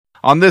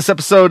On this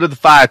episode of the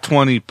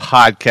 520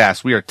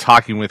 podcast, we are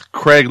talking with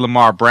Craig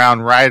Lamar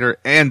Brown, writer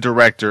and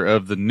director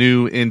of the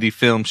new indie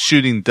film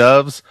Shooting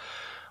Doves.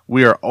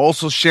 We are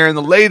also sharing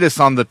the latest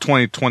on the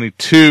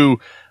 2022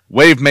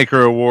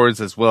 Wavemaker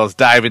Awards, as well as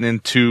diving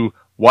into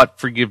what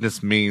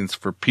forgiveness means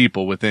for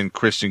people within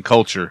Christian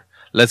culture.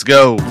 Let's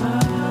go.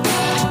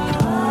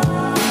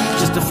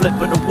 Just a flip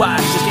of the watch,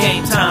 it's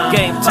game time,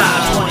 20.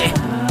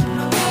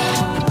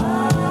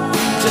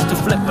 Just a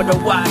flip of the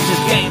watch,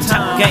 it's game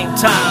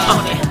time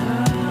on it.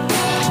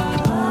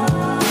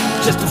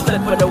 Just a flip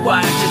of the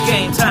watch, it's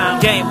game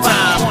time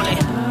on it.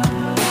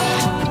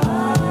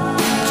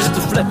 Just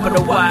a flip of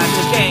the watch,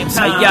 it's game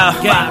time,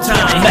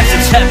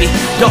 Message heavy,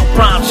 don't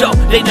prompt, yo,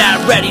 they not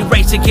ready.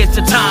 Race against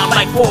the time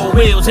like four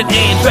wheels and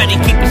ain't ready.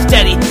 Keep it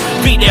steady,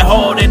 beat it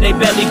hard and they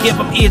barely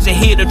give them ears to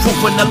hear the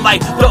truth in the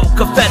light. Blow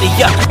confetti,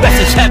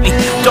 message heavy,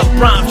 don't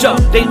prompt, yo,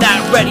 they not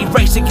ready.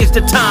 Race against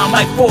the time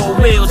like four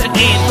wheels and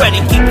ain't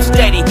ready. Keep it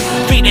steady,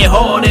 beat it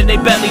hard and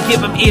they barely give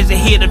them ears to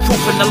hear the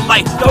truth in the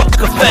light. Blow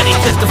confetti,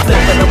 just a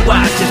flip of the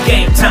watch, it's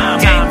game time,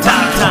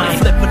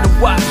 flip of the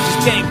watch,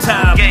 it's game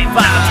time,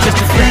 just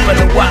a flip of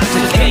the watch,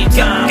 it's game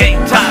time, 20,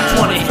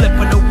 flip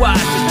of the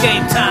watch, it's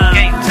game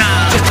time,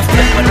 just a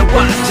flip of the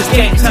watch, it's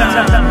game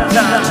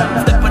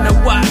time, flip of the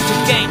watch,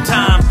 it's game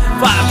time,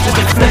 5, just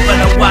a flip of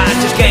the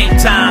watch, it's game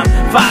time,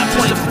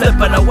 520, flip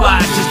of the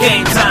watch, it's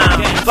game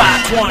time,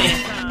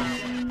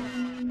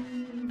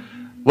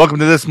 520. Welcome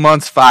to this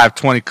month's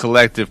 520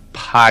 Collective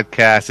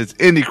podcast. It's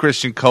indie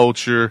Christian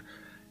culture.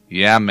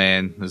 Yeah,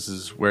 man, this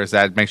is where it's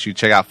at. Make sure you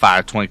check out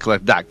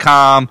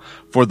 520collective.com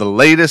for the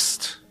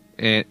latest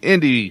in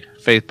indie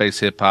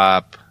faith-based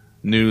hip-hop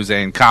news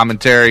and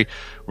commentary.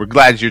 We're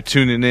glad you're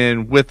tuning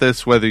in with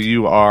us, whether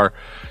you are,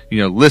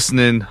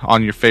 listening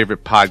on your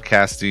favorite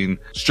podcasting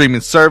streaming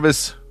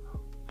service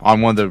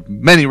on one of the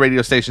many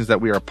radio stations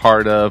that we are a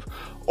part of,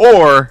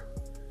 or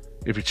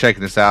if you're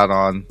checking us out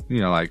on,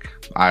 like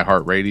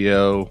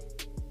iHeartRadio.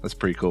 That's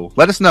pretty cool.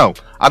 Let us know.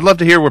 I'd love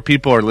to hear where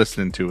people are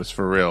listening to us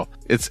for real.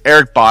 It's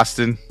Eric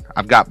Boston.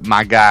 I've got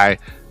my guy,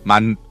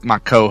 my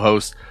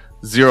co-host,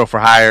 Zero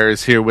for Hire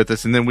is here with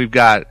us. And then we've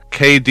got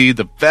KD,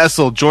 the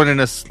Vessel, joining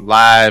us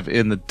live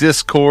in the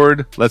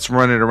Discord. Let's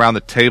run it around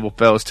the table,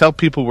 fellas. Tell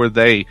people where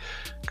they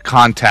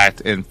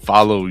contact and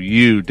follow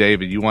you.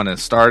 David, you want to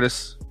start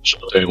us? Sure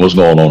thing. What's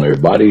going on,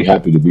 everybody?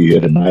 Happy to be here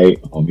tonight.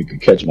 You can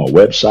catch my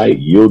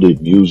website,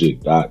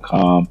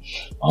 yieldedmusic.com.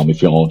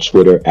 If you're on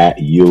Twitter,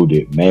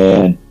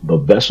 @yieldedman. The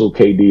Vessel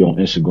KD on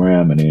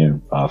Instagram, and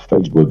then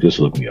Facebook. Just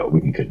look me up.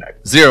 We can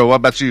connect. Zero, what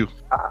about you?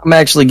 I'm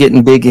actually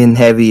getting big and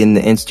heavy in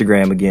the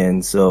Instagram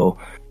again, so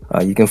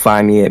you can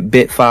find me at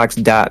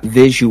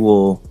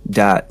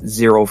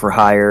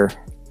bitfox.visual.zeroforhire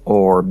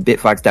or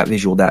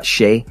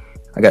bitfox.visual.shay.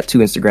 I got 2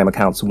 Instagram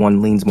accounts.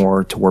 One leans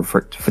more toward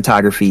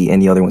photography, and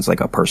the other one's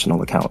like a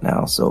personal account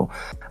now. So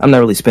I'm not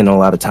really spending a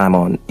lot of time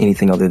on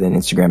anything other than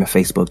Instagram and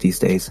Facebook these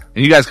days.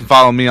 And you guys can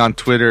follow me on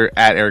Twitter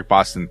at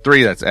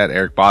EricBoston3. That's at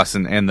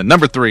EricBoston and the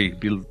number 3.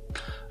 Be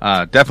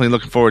definitely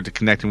looking forward to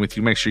connecting with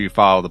you. Make sure you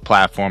follow the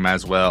platform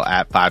as well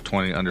at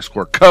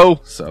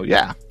 520_co. So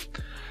yeah,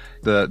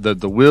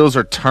 the wheels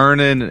are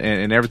turning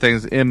and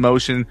everything's in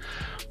motion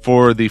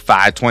for the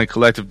 520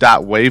 Collective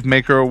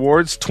Wavemaker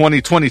Awards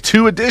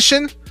 2022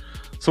 edition.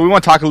 So we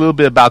want to talk a little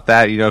bit about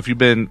that. If you've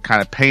been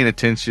kind of paying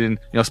attention,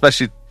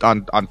 especially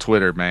on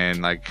Twitter, man,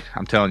 like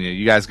I'm telling you,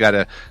 you guys got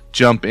to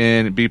jump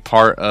in and be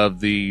part of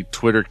the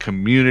Twitter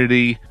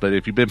community. But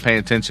if you've been paying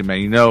attention,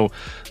 man, you know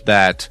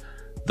that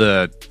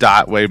the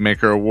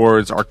Wavemaker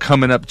Awards are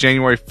coming up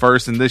January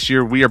 1st. And this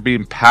year we are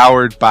being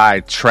powered by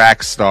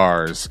track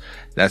stars.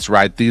 That's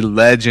right. The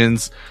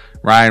legends.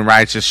 Ryan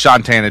Righteous,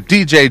 Shantana,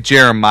 DJ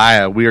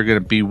Jeremiah. We are going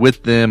to be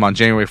with them on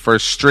January 1st,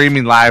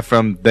 streaming live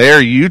from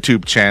their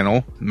YouTube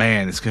channel.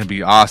 Man, it's going to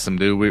be awesome,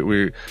 dude.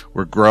 We're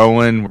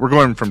growing. We're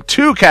going from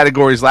 2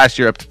 categories last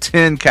year up to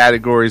 10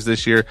 categories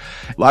this year.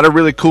 A lot of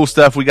really cool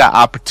stuff. We got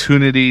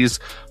opportunities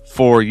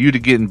for you to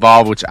get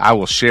involved, which I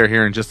will share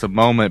here in just a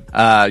moment.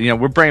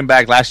 We're bringing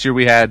back, last year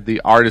we had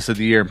the Artist of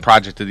the Year and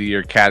Project of the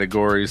Year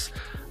categories.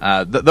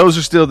 Those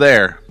are still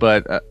there,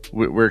 but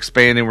we're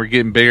expanding, we're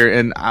getting bigger,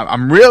 and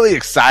I'm really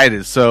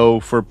excited. So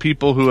for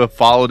people who have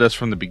followed us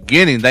from the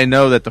beginning, they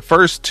know that the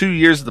first 2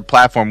 years of the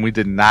platform, we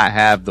did not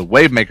have the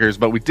Wavemakers,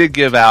 but we did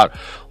give out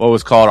what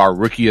was called our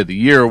Rookie of the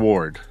Year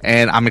Award.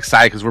 And I'm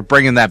excited because we're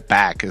bringing that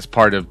back as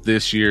part of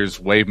this year's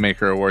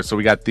Wavemaker Award. So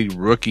we got the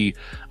Rookie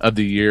of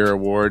the Year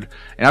Award.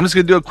 And I'm just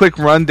going to do a quick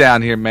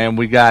rundown here, man.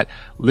 We got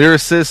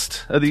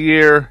Lyricist of the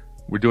Year.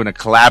 We're doing a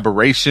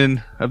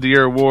Collaboration of the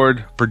Year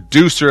award,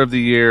 Producer of the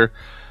Year,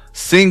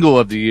 Single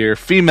of the Year,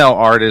 Female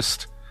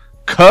Artist,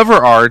 Cover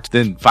Art,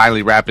 then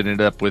finally wrapping it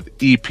up with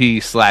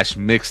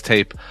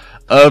EP/Mixtape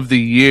of the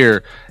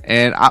Year.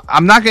 And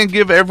I'm not going to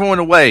give everyone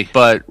away,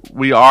 but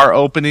we are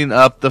opening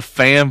up the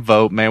fan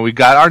vote, man. We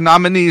got our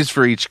nominees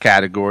for each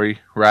category,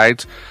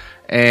 right?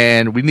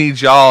 And we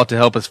need y'all to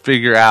help us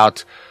figure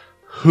out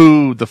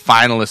who the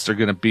finalists are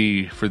going to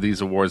be for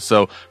these awards.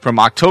 So from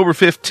October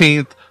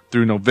 15th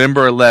through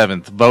November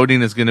 11th,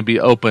 voting is going to be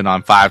open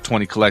on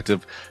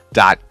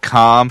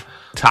 520collective.com.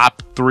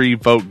 top 3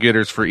 vote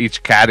getters for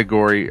each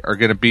category are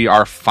going to be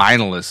our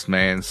finalists,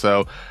 man.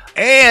 So,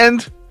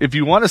 and if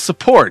you want to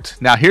support,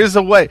 now here's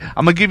a way.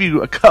 I'm going to give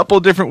you a couple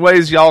different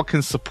ways y'all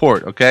can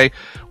support, okay?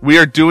 We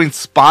are doing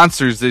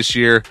sponsors this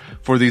year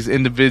for these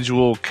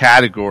individual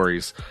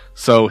categories.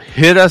 So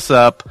hit us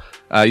up.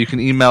 You can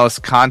email us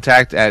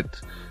contact at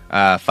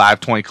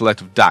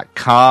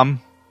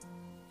 520collective.com.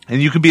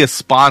 And you can be a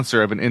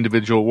sponsor of an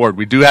individual award.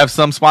 We do have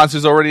some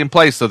sponsors already in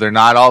place, so they're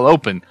not all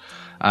open.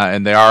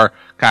 And they are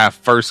kind of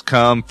first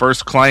come,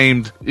 first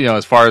claimed,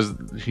 as far as,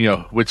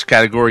 which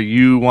category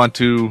you want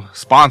to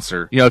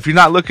sponsor. If you're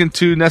not looking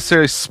to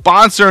necessarily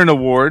sponsor an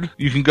award,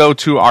 you can go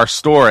to our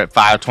store at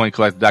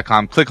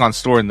 520collective.com, click on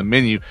store in the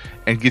menu,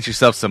 and get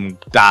yourself some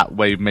Dot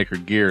Wave Maker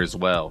gear as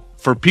well.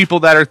 For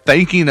people that are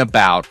thinking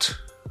about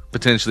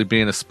potentially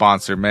being a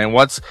sponsor, man,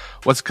 what's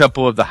a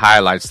couple of the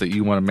highlights that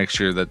you want to make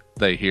sure that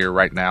they hear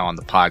right now on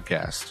the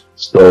podcast?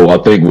 So I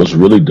think what's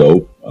really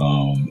dope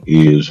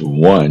is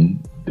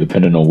one,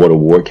 depending on what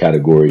award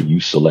category you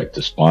select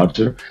to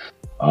sponsor,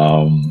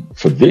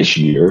 for this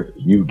year,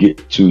 you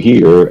get to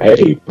hear,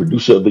 hey,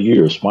 producer of the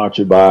year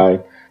sponsored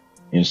by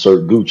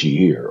insert Gucci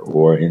here,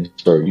 or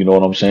insert, you know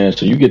what I'm saying?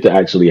 So you get to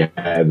actually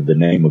have the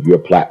name of your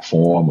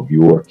platform, of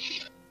your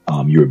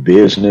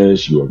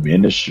business, your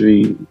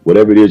ministry,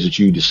 whatever it is that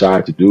you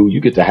decide to do, you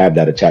get to have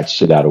that attached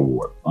to that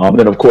award.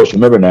 Then of course,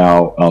 remember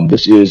now,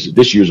 this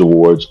year's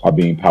awards are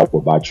being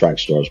powered by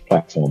Trackstar's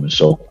platform. And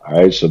so, all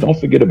right, so don't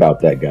forget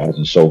about that, guys.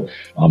 And so,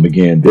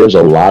 again, there's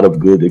a lot of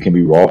good that can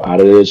be raw out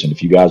of this. And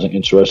if you guys are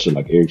interested,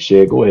 like Eric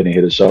said, go ahead and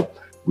hit us up.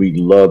 We'd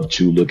love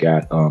to look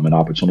at, an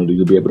opportunity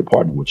to be able to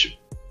partner with you.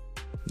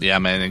 Yeah,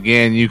 man.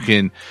 Again, you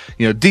can,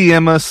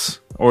 DM us,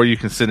 or you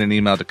can send an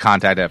email to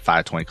contact at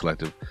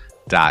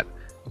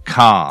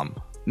 520collective.com.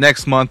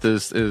 Next month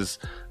is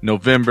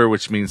November,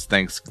 which means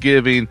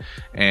Thanksgiving,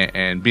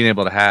 and being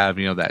able to have,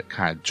 that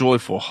kind of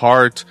joyful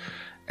heart.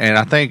 And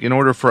I think in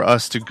order for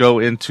us to go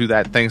into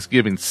that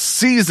Thanksgiving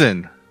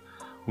season,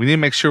 we need to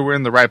make sure we're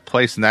in the right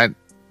place. And that,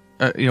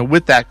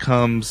 with that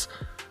comes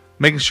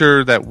making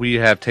sure that we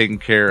have taken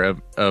care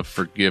of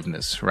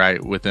forgiveness,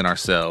 right, within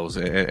ourselves,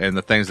 and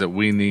the things that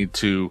we need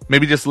to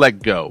maybe just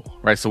let go,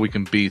 right, so we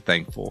can be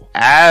thankful.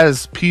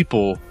 As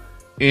people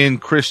in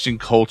Christian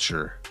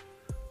culture,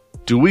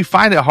 do we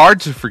find it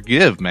hard to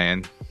forgive,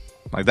 man?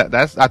 Like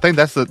I think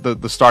that's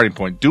the starting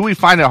point. Do we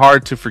find it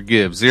hard to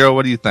forgive? Zero,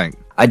 what do you think?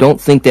 I don't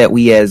think that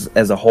we as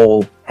a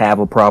whole have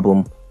a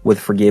problem with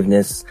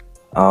forgiveness.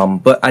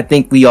 But I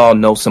think we all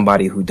know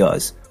somebody who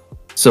does.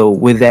 So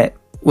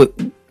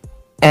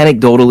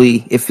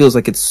anecdotally, it feels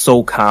like it's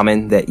so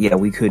common that, yeah,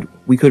 we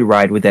could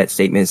ride with that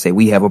statement and say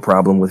we have a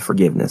problem with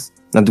forgiveness.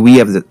 Now, do we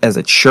have, as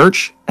a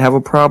church, have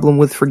a problem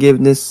with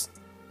forgiveness?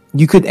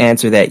 You could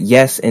answer that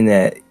yes, and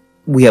that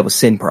we have a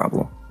sin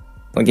problem.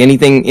 Like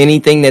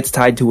anything that's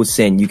tied to a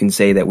sin, you can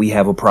say that we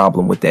have a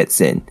problem with that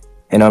sin.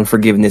 And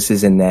unforgiveness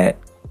is in that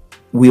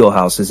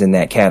wheelhouse, is in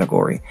that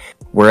category.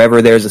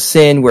 Wherever there's a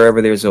sin,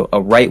 wherever there's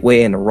a right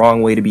way and a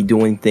wrong way to be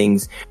doing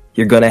things,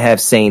 you're going to have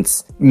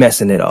saints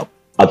messing it up.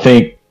 I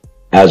think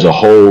as a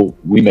whole,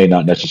 we may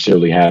not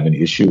necessarily have an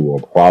issue or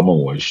a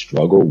problem or a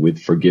struggle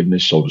with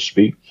forgiveness, so to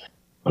speak.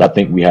 But I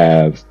think we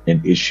have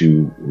an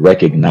issue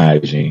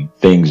recognizing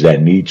things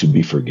that need to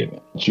be forgiven.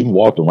 If you've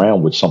walked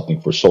around with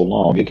something for so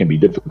long, it can be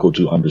difficult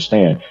to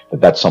understand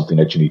that that's something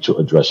that you need to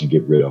address and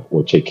get rid of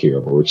or take care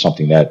of, or it's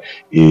something that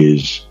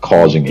is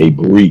causing a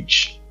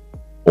breach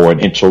or an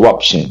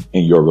interruption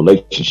in your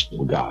relationship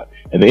with God.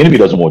 And the enemy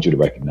doesn't want you to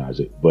recognize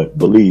it, but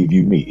believe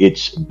you me,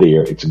 it's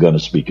there. It's going to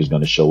speak. It's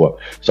going to show up.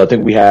 So I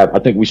think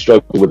we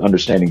struggle with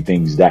understanding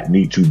things that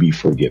need to be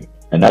forgiven.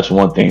 And that's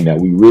one thing that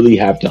we really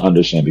have to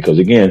understand, because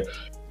again,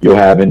 you'll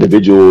have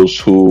individuals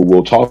who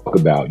will talk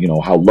about,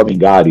 how loving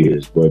God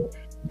is, but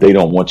they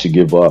don't want to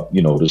give up,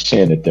 the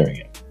sin that they're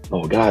in.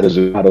 Oh, God is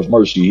a God of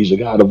mercy. He's a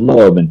God of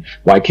love. And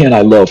why can't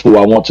I love who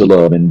I want to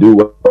love and do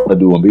what I want to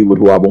do and be with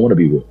who I want to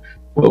be with?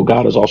 Well,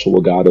 God is also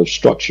a God of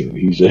structure.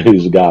 He's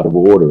a God of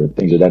order and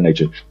things of that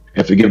nature.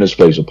 And forgiveness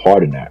plays a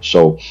part in that.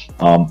 So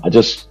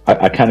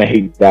I kind of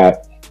hate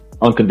that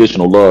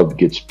unconditional love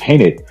gets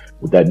painted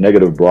with that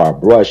negative broad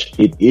brush.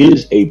 It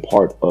is a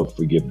part of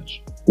forgiveness.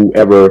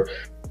 Whoever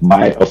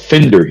my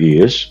offender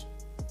is,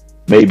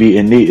 maybe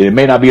in need, it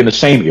may not be in the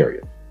same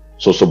area.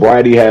 So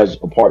sobriety has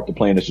a part to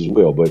play in this as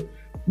well, but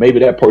maybe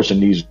that person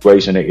needs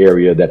grace in an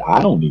area that I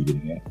don't need it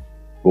in.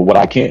 But what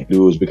I can't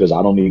do is, because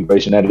I don't need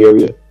grace in that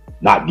area,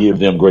 not give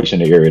them grace in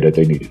the area that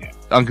they need it in.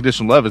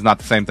 Unconditional love is not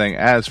the same thing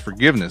as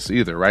forgiveness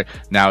either, right?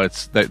 Now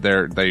it's that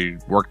they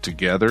work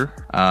together.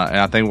 And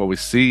I think what we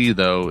see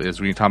though is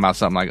when you're talking about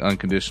something like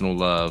unconditional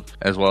love,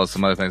 as well as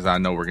some other things that I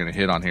know we're going to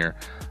hit on here,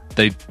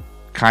 they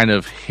kind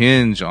of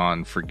hinge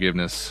on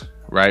forgiveness,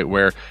 right?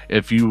 Where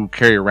if you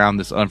carry around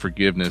this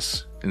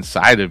unforgiveness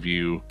inside of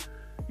you,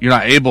 you're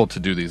not able to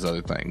do these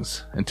other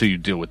things until you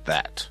deal with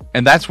that.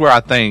 And that's where I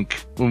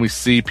think when we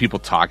see people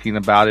talking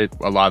about it,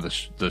 a lot of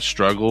the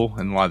struggle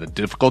and a lot of the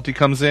difficulty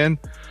comes in,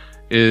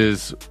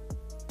 is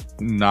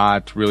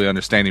not really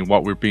understanding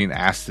what we're being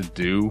asked to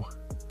do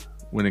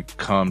when it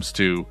comes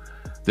to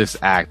this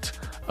act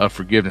of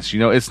forgiveness.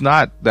 It's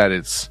not that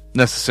it's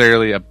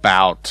necessarily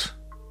about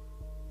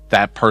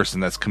that person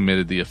that's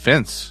committed the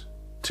offense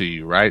to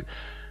you, right?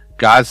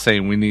 God's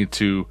saying we need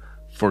to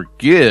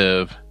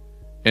forgive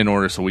in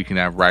order so we can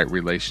have right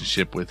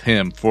relationship with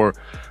him. For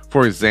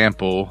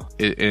example,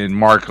 in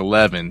Mark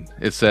 11,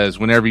 it says,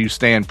 whenever you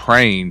stand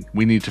praying,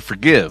 we need to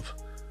forgive.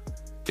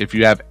 If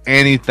you have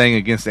anything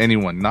against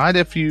anyone, not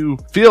if you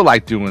feel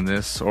like doing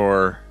this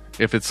or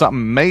if it's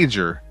something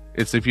major,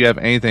 it's if you have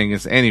anything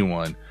against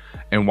anyone.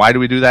 And why do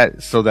we do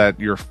that? So that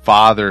your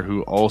Father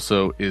who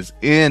also is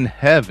in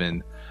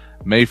heaven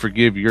may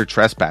forgive your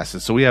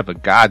trespasses. So we have a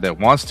God that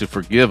wants to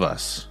forgive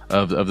us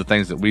of the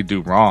things that we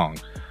do wrong.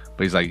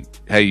 But he's like,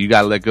 hey, you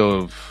got to let go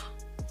of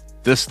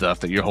this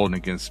stuff that you're holding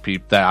against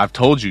people that I've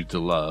told you to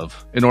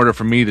love in order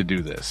for me to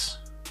do this.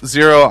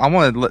 Zero, I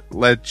want to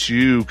let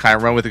you kind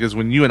of run with it, because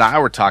when you and I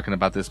were talking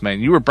about this, man,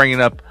 you were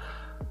bringing up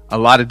a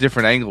lot of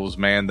different angles,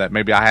 man, that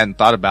maybe I hadn't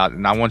thought about.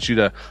 And I want you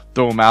to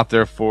throw them out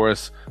there for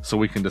us so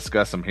we can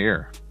discuss them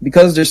here.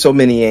 Because there's so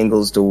many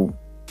angles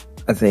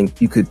I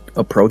think you could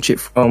approach it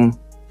from.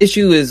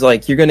 Issue is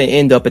like, you're going to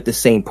end up at the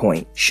same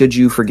point. Should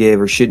you forgive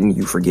or shouldn't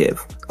you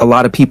forgive? A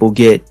lot of people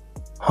get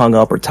hung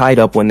up or tied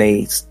up when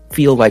they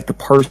feel like the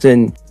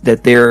person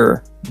that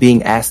they're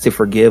being asked to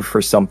forgive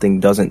for something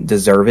doesn't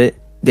deserve it.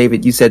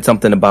 David, you said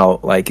something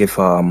about like if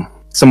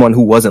someone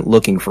who wasn't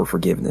looking for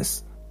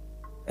forgiveness.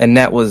 And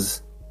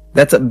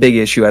that's a big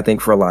issue, I think,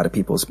 for a lot of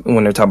people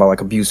when they're talking about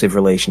like abusive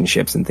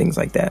relationships and things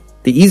like that.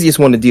 The easiest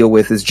one to deal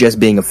with is just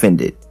being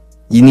offended.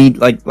 You need,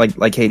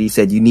 like Katie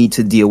said, you need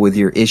to deal with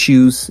your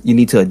issues. You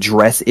need to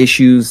address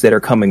issues that are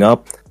coming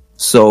up.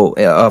 So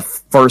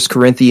 1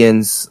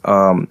 Corinthians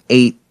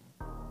 8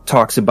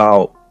 talks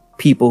about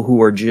people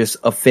who are just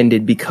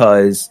offended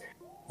because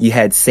you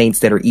had saints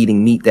that are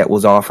eating meat that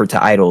was offered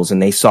to idols,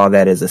 and they saw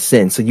that as a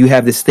sin. So you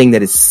have this thing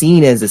that is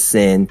seen as a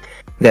sin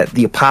that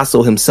the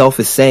apostle himself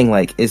is saying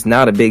like is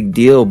not a big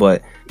deal,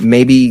 but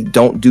maybe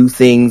don't do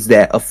things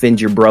that offend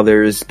your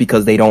brothers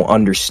because they don't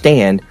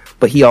understand.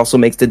 But he also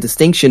makes the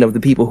distinction of the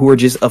people who are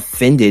just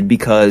offended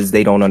because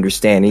they don't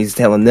understand. He's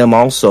telling them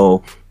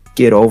also,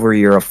 get over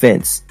your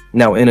offense.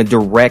 Now, in a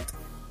direct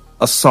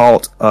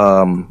assault,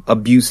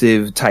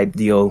 abusive type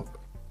deal,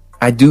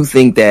 I do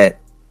think that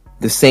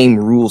the same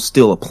rules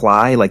still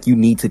apply. Like, you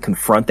need to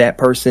confront that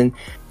person.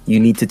 You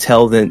need to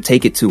tell them,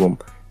 take it to them.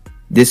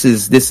 This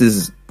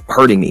is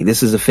hurting me.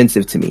 This is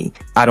offensive to me.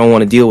 I don't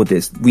want to deal with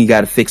this. We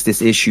got to fix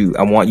this issue.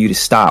 I want you to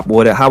stop.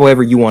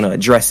 However you want to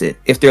address it.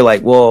 If they're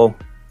like, well,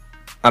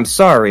 I'm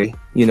sorry,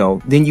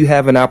 then you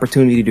have an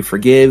opportunity to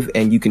forgive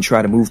and you can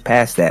try to move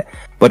past that.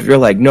 But if they're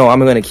like, no, I'm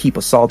going to keep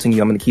assaulting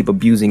you, I'm going to keep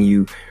abusing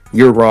you,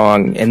 you're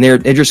wrong, and they're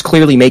just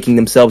clearly making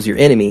themselves your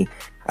enemy,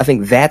 I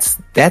think that's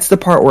the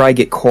part where I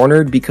get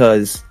cornered,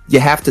 because you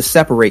have to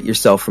separate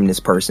yourself from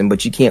this person,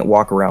 but you can't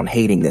walk around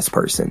hating this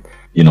person.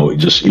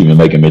 Just even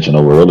making mention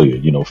of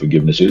earlier,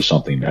 forgiveness is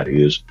something that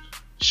is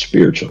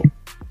spiritual.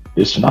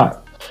 It's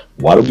not.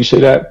 Why do we say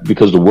that?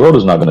 Because the world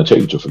is not going to tell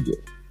you to forgive.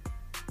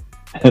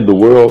 And the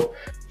world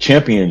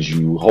champions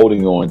you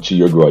holding on to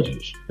your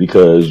grudges,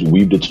 because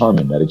we've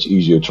determined that it's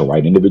easier to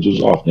write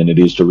individuals off than it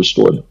is to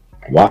restore them.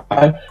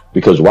 Why?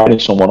 Because writing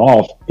someone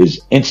off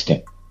is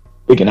instant.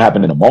 It can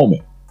happen in a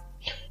moment.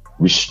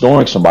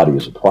 Restoring somebody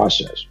is a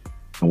process,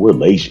 and we're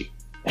lazy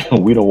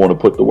and we don't want to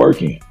put the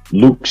work in.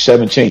 Luke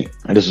 17,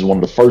 and this is one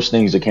of the first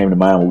things that came to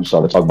mind when we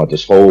started talking about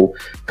this whole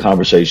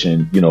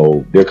conversation.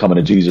 They're coming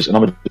to Jesus, and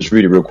I'm going to just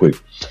read it real quick.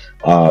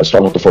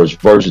 Starting with the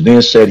first verse.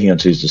 Then said he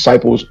unto his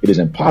disciples, it is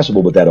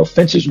impossible, but that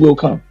offenses will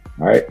come.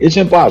 All right. It's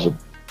impossible.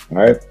 All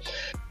right.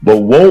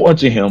 But woe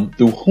unto him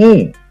through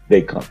whom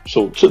they come.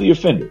 So to the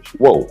offenders,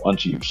 woe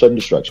unto you, sudden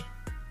destruction.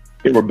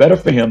 It were better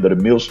for him that a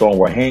millstone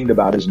were hanged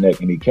about his neck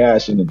and he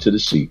cast him into the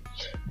sea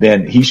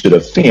than he should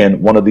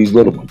offend one of these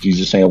little ones.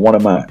 Jesus saying, one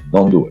of mine,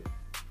 don't do it.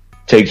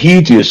 Take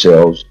heed to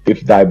yourselves.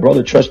 If thy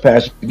brother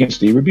trespass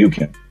against thee, rebuke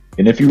him.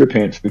 And if he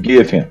repent,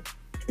 forgive him.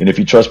 And if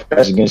he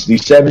trespass against thee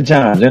 7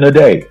 times in a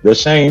day, the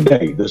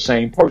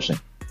same person,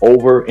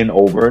 over and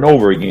over and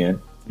over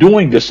again,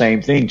 doing the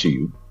same thing to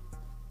you,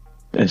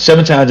 and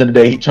 7 times in a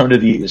day he turned to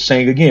thee,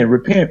 saying again,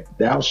 repent,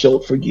 thou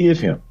shalt forgive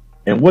him.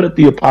 And what did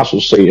the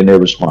apostles say in their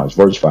response?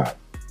 Verse 5,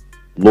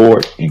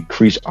 Lord,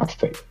 increase our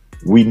faith.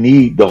 We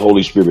need the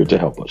Holy Spirit to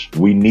help us.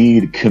 We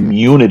need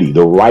community,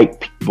 the right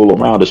people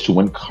around us to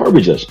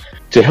encourage us,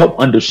 to help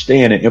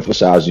understand and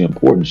emphasize the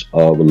importance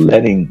of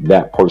letting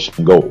that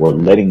person go or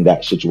letting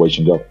that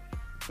situation go.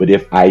 But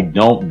if I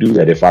don't do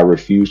that, if I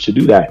refuse to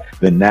do that,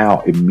 then now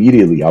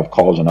immediately I've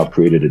caused and I've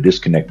created a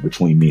disconnect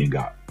between me and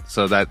God.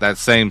 So that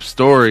same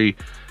story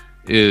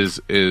is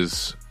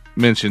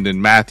mentioned in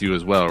Matthew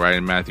as well, right?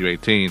 In Matthew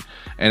 18.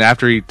 And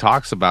after he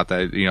talks about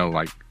that,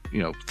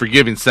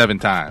 forgiving 7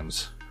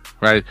 times,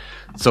 right?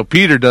 So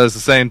Peter does the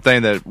same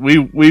thing that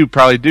we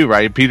probably do,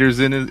 right? Peter's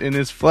in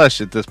his flesh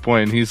at this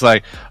point, and he's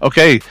like,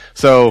 okay,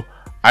 so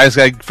I just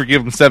got to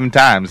forgive him 7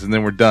 times, and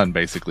then we're done,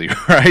 basically,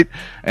 right?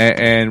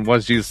 And what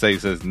does Jesus say? He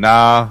says,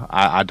 nah,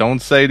 I don't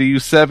say to you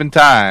 7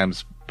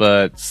 times,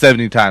 but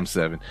 70 times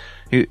 7.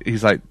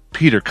 He's like,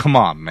 Peter, come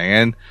on,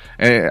 man.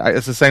 And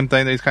it's the same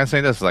thing that he's kind of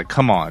saying this. Like,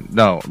 come on.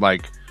 No,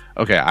 like,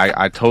 okay,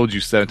 I told you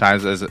 7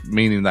 times, as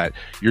meaning that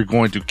you're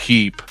going to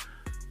keep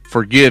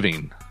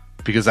forgiving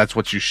because that's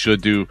what you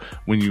should do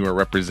when you are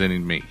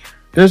representing me.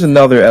 There's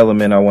another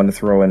element I want to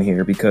throw in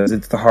here because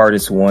it's the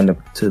hardest one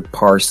to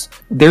parse.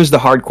 There's the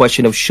hard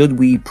question of should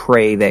we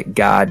pray that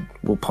God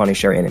will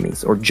punish our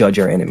enemies or judge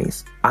our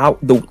enemies?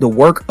 The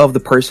work of the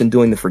person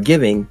doing the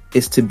forgiving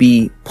is to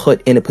be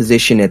put in a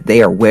position that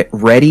they are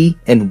ready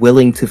and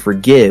willing to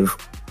forgive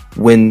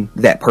when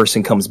that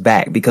person comes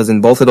back. Because in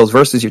both of those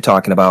verses you're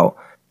talking about,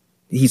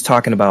 he's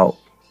talking about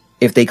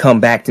if they come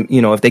back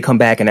if they come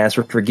back and ask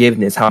for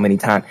forgiveness, how many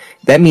times?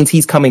 That means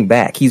he's coming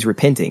back. He's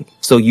repenting.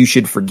 So you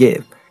should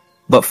forgive.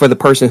 But for the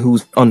person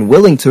who's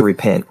unwilling to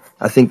repent,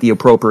 I think the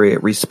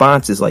appropriate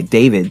response is like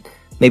David,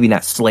 maybe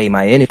not slay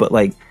my enemy, but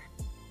like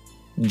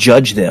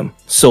judge them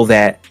so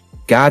that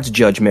God's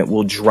judgment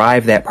will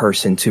drive that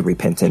person to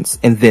repentance.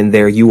 And then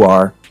there you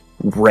are,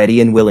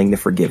 ready and willing to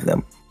forgive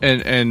them.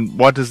 And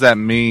what does that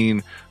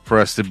mean for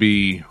us to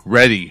be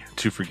ready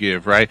to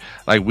forgive, right?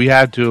 Like we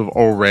have to have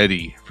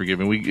already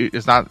forgiven.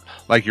 It's not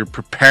like you're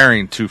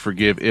preparing to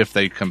forgive if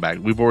they come back.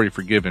 We've already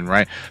forgiven,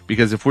 right?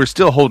 Because if we're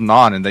still holding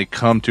on and they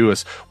come to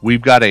us,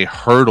 we've got a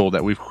hurdle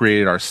that we've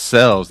created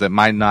ourselves that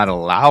might not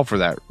allow for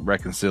that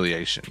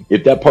reconciliation.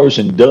 If that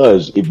person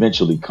does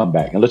eventually come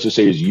back, and let's just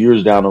say it's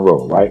years down the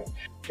road, right?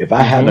 If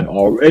I haven't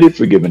already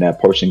forgiven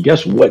that person,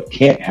 guess what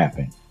can't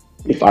happen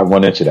if I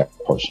run into that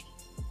person?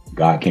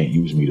 God can't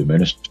use me to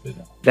minister to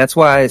them. That's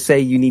why I say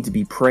you need to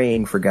be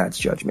praying for God's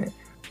judgment,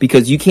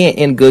 because you can't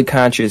in good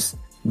conscience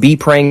be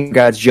praying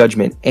God's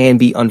judgment and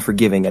be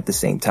unforgiving at the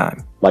same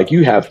time. Like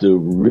you have to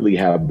really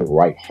have the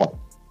right heart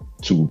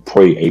to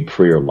pray a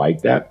prayer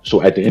like that.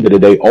 So at the end of the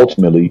day,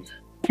 ultimately,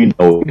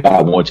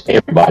 God wants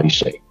everybody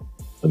saved.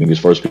 I think it's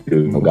First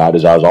Peter, God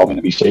desires all men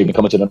to be saved and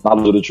come into the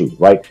knowledge of the truth,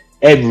 right?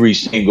 Every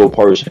single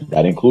person.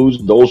 That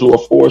includes those who are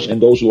for us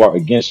and those who are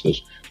against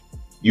us.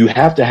 You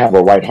have to have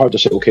a right heart to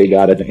say, okay,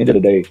 God, at the end of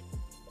the day,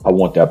 I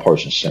want that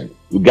person saved.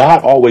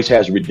 God always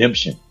has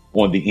redemption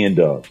on the end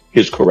of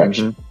his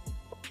correction.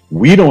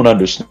 We don't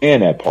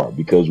understand that part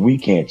because we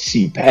can't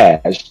see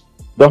past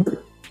the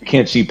hurt. We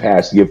can't see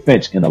past the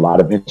offense in a lot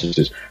of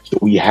instances. So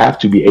we have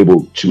to be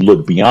able to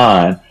look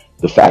beyond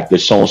the fact that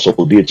so-and-so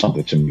did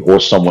something to me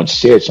or someone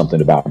said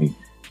something about me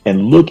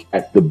and look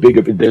at the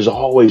bigger. There's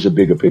always a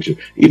bigger picture.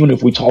 Even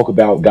if we talk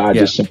about God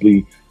just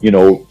simply,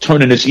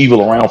 turning this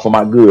evil around for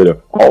my good,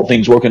 or all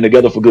things working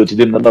together for good to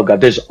them that love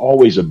God, there's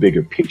always a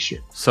bigger picture.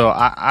 So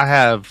I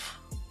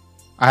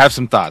have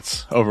some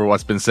thoughts over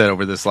what's been said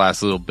over this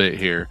last little bit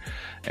here.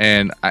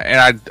 And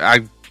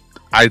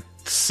I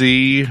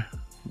see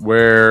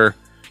where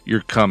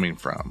you're coming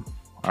from.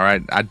 All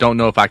right. I don't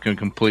know if I can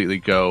completely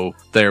go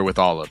there with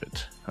all of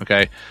it.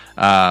 Okay.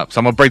 So I'm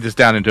going to break this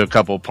down into a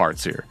couple of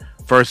parts here.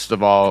 First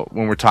of all,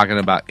 when we're talking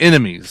about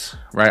enemies,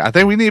 right? I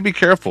think we need to be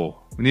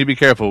careful. We need to be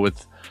careful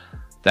with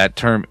that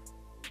term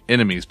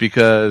enemies,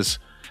 because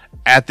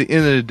at the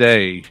end of the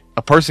day,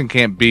 a person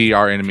can't be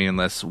our enemy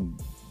unless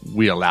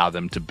we allow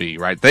them to be,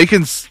 right? They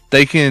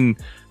can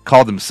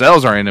call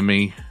themselves our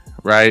enemy,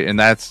 right? And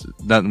that's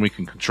nothing we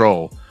can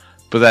control.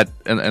 But that,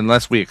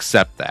 unless we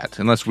accept that,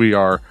 unless we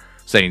are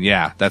saying,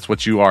 yeah, that's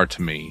what you are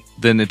to me,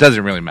 then it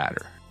doesn't really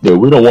matter. Yeah,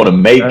 we don't want to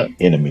make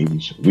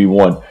enemies. We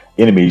want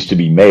enemies to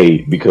be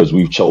made because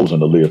we've chosen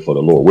to live for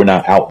the Lord. We're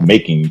not out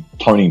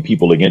turning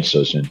people against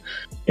us and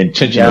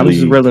intentionally. Yeah, I'm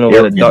just really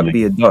let a duck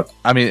be a duck.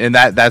 I mean, and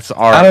that's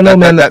our. I don't know,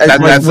 man. That's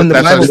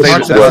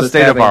the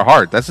state of our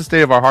heart. That's the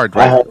state of our heart,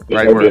 right?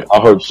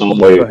 I heard some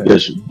way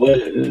this,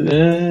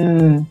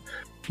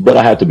 but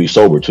I have to be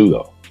sober too,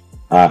 though.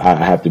 I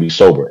have to be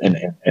sober, and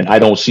I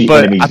don't see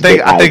enemies. I think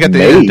at the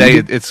end of the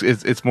day,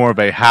 it's more of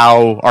a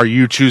how are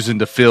you choosing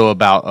to feel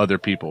about other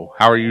people?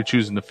 How are you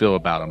choosing to feel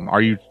about them?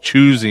 Are you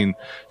choosing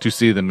to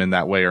see them in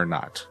that way or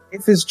not?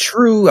 If it's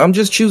true, I'm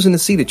just choosing to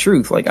see the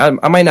truth. Like I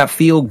might not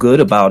feel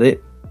good about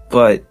it,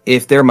 but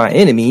if they're my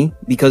enemy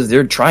because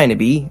they're trying to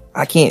be,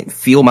 I can't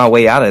feel my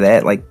way out of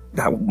that. Like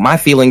my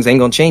feelings ain't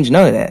gonna change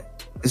none of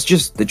that. It's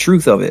just the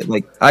truth of it.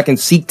 Like I can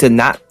seek to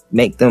not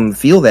make them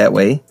feel that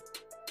way.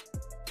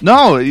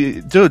 No,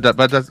 dude,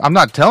 but I'm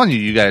not telling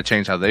you got to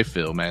change how they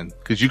feel, man,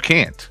 because you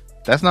can't.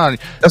 That's not.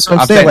 That's what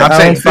I'm saying. I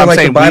don't feel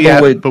like the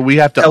Bible would but we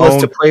have to tell us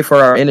to pray for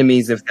our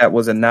enemies if that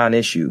was a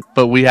non-issue.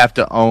 But we have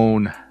to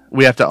own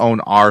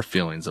our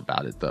feelings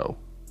about it, though.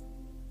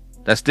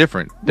 That's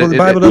different. Well, the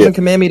Bible doesn't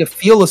command me to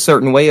feel a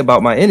certain way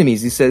about my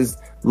enemies. He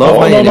says, love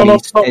my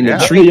enemies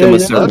and treat them a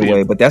certain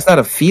way. But that's not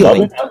a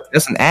feeling.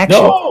 That's an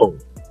action. No.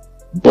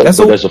 But that's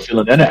a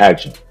feeling and an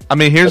action. I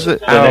mean, here's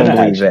the. I don't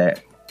believe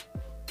that.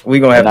 We're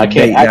going to have to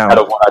can't act out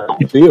of what I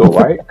don't feel,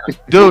 right?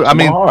 Dude, I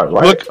mean, right?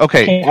 Look,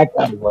 okay. I can't act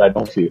out of what I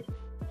don't feel.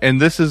 And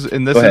this is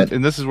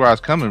where I was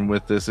coming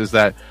with this, is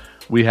that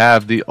we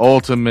have the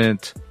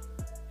ultimate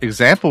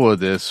example of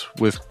this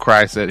with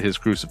Christ at his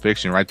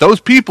crucifixion, right?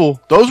 Those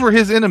people, those were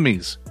his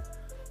enemies.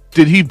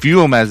 Did he view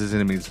them as his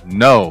enemies?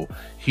 No.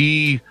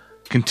 He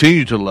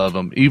continued to love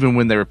them even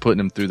when they were putting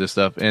him through this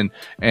stuff. And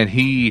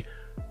he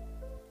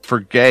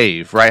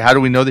forgave, right? How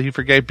do we know that he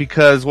forgave?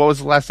 Because what was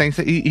the last thing he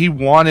said? He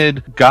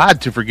wanted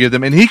God to forgive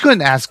them, and he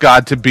couldn't ask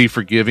God to be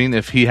forgiving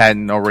if he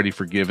hadn't already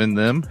forgiven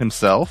them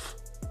himself.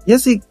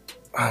 Yes, he.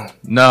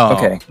 No.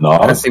 Okay. No,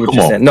 I see what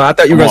you're saying. No, I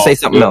thought you were going to say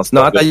something else.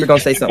 No, I thought you were going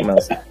to say something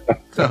else.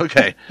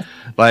 Okay.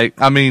 Like,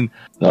 I mean,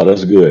 no,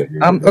 that's good.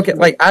 Okay.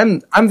 Like,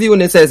 I'm viewing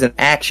this as an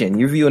action.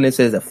 You're viewing this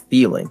as a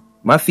feeling.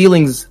 My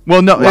feelings.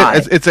 well, no, lie.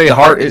 it's a The heart.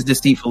 heart is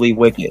deceitfully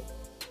wicked.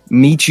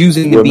 Me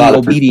choosing to You're be not a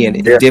obedient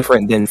is Christian.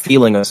 different than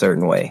feeling a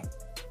certain way.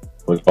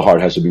 But the heart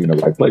has to be in the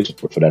right place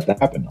for that to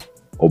happen.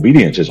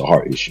 Obedience is a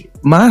heart issue.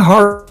 My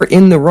heart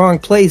in the wrong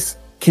place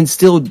can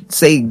still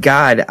say,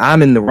 God,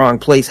 I'm in the wrong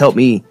place. Help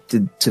me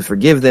to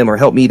forgive them, or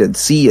help me to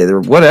see it, or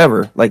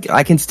whatever. Like,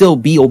 I can still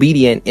be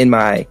obedient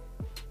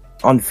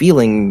on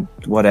feeling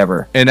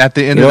whatever. And at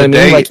the end You know of what the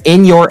I mean? day, Like,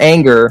 in your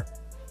anger,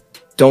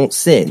 don't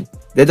sin.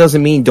 That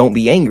doesn't mean don't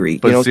be angry.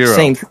 But It's the Zero.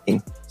 same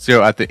thing.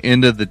 so at the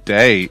end of the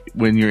day,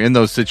 when you're in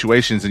those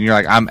situations and you're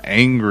like, I'm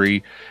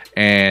angry,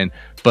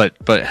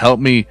 but help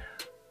me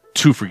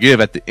to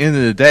forgive. At the end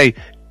of the day,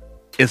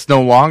 it's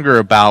no longer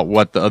about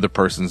what the other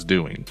person's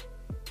doing,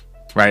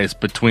 right?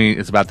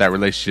 It's about that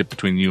relationship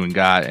between you and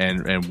God,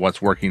 and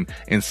what's working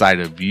inside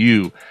of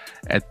you.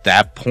 At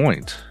that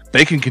point,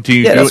 they can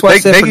continue. Yeah, that's why I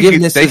said they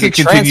forgiveness can is a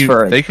continue.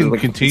 transfer. They can Like,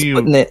 it's continue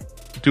putting it-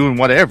 doing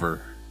whatever,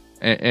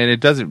 and it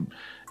doesn't.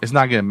 It's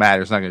not going to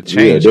matter. It's not going to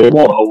Yeah, change. there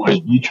won't always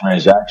be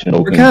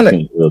transactional We're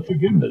kinda-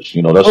 forgiveness.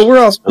 You know, that's. But we're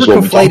that's what we're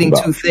talking conflating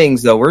about. two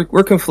things, though. We're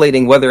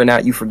conflating whether or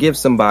not you forgive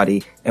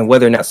somebody and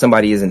whether or not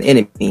somebody is an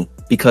enemy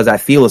because I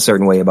feel a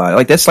certain way about it.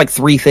 Like, that's like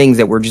three things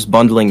that we're just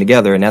bundling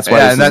together, and that's why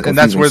this is a and that's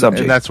confusing where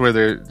subject. and that's where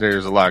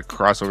there's a lot of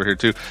crossover here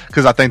too.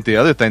 Because I think the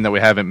other thing that we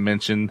haven't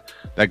mentioned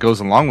that goes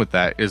along with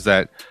that is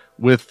that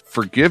with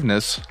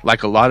forgiveness,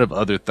 like a lot of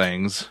other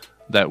things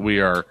that we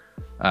are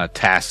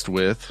tasked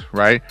with,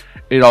 right?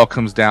 It all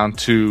comes down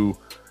to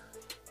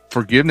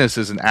forgiveness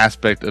is an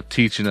aspect of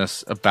teaching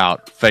us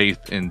about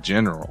faith in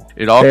general.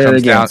 It all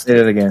comes down. Say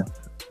it again.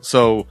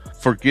 So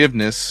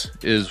forgiveness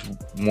is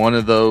one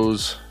of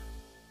those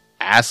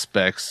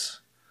aspects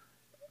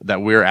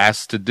that we're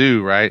asked to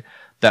do, right?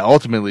 That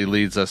ultimately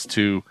leads us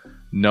to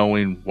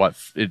knowing what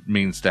it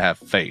means to have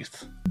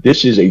faith.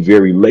 This is a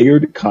very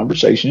layered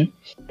conversation,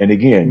 and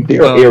again,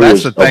 there are Well,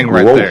 areas that's the thing of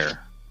right growth there.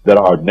 that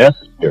are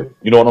necessary.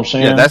 You know what I'm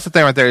saying? Yeah, that's the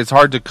thing right there. It's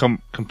hard to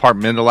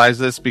compartmentalize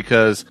this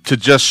because to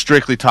just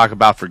strictly talk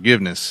about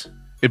forgiveness,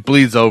 it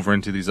bleeds over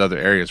into these other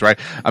areas, right?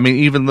 I mean,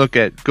 even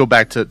go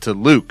back to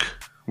Luke,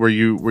 where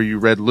you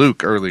read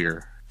Luke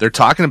earlier. They're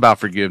talking about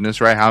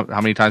forgiveness, right? How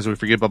many times do we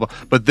forgive? Blah, blah.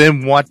 But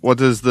then what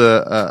does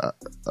the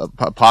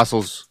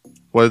apostles,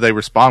 what do they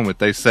respond with?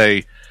 They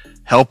say,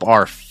 help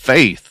our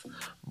faith.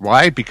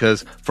 Why?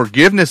 Because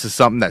forgiveness is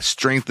something that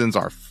strengthens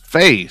our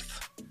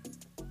faith.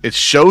 It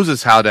shows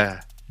us how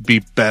to be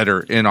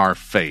better in our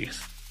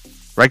faith,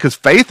 right? Because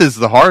faith is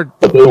the hard.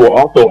 But they were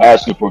also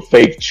asking for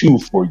faith to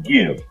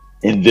forgive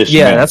in this.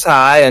 Yeah, manner. that's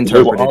how I They were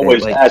interpreted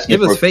always it. Like, asking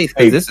give us for faith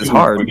because this is to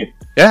hard. forgive.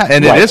 Yeah,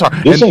 and Right. it is hard.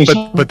 This And-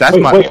 ain't but that's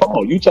wait, my. Wait, hold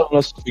on. You telling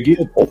us to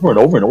forgive over and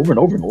over and over and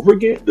over and over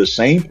again the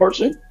same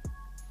person?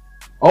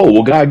 Oh,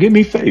 well, God, give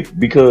me faith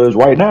because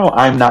right now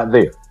I'm not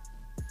there.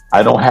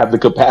 I don't have the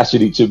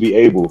capacity to be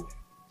able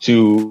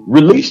to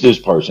release this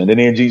person. And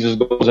then Jesus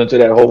goes into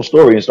that whole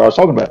story and starts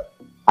talking about,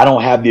 I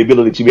don't have the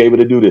ability to be able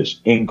to do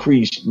this.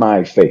 Increase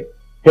my faith.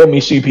 Help me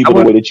see people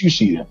the way that you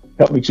see them.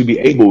 Help me to be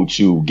able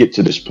to get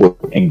to this point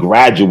and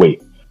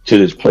graduate to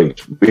this place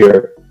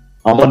where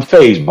I'm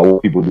unfazed by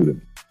what people do to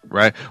me.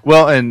 Right.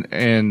 Well,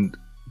 and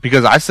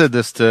because I said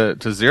this to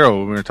Zero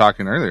when we were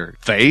talking earlier,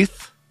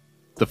 faith,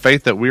 the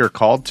faith that we are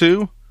called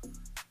to,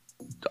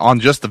 on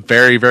just the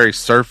very, very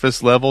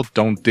surface level,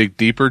 don't dig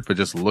deeper, but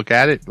just look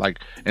at it. Like,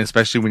 and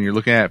especially when you're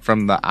looking at it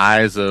from the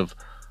eyes of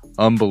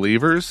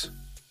unbelievers,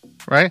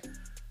 right?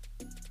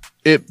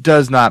 It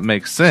does not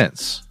make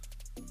sense.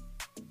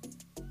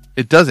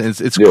 It doesn't.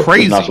 It's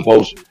crazy. It's not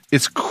supposed to.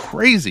 It's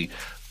crazy.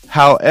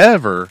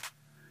 However,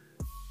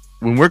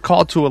 when we're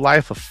called to a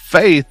life of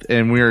faith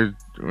and we're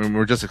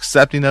just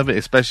accepting of it,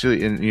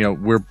 especially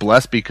in, we're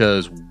blessed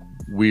because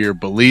we're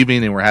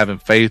believing and we're having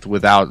faith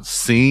without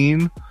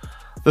seeing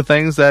the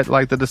things that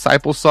like the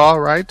disciples saw,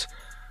 right?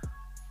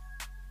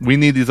 We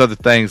need these other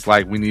things,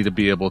 like we need to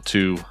be able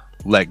to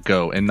let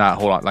go and not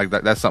hold on. Like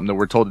that's something that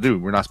we're told to do.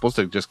 We're not supposed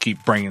to just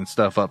keep bringing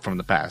stuff up from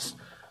the past.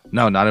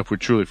 No, not if we're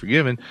truly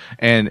forgiven.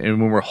 And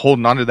when we're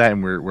holding on to that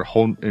and we're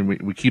holding and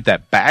we keep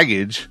that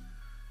baggage,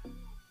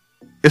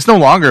 it's no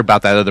longer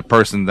about that other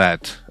person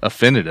that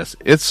offended us.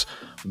 It's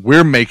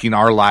we're making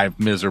our life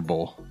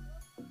miserable.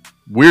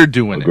 We're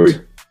doing Agree.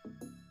 it.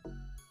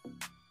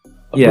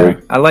 Yeah,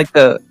 Agree. I like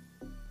to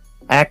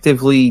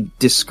actively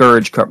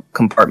discourage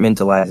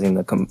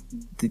compartmentalizing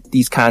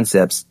these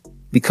concepts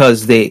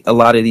because a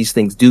lot of these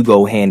things do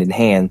go hand in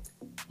hand.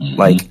 Mhm.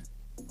 Like,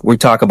 we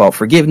talk about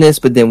forgiveness,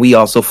 but then we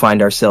also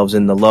find ourselves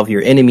in the love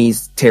your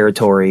enemies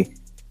territory.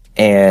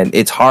 And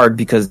it's hard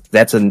because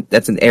that's an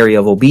area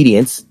of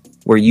obedience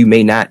where you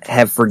may not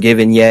have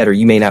forgiven yet, or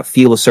you may not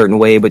feel a certain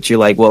way, but you're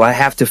like, well, I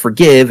have to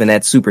forgive. And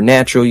that's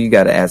supernatural. You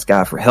got to ask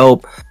God for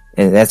help.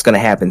 and that's going to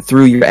happen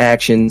through your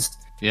actions.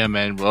 Yeah,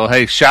 man. Well,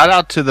 hey, shout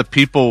out to the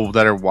people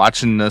that are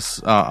watching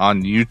us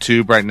on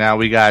YouTube right now.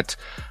 We got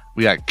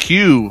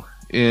Q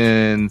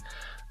in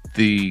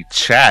the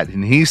chat,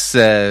 and he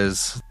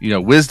says,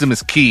 wisdom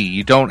is key.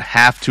 You don't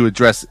have to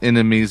address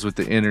enemies with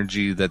the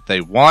energy that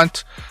they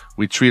want.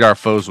 We treat our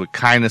foes with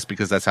kindness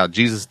because that's how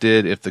Jesus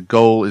did. If the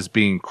goal is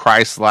being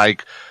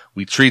Christ-like,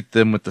 we treat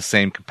them with the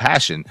same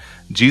compassion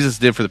Jesus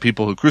did for the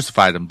people who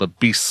crucified him. But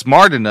be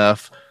smart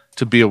enough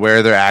to be aware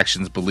of their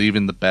actions, believe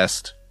in the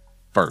best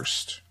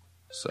first.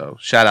 So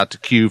shout out to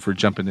Q for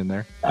jumping in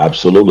there.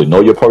 Absolutely.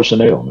 Know your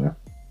personnel, man.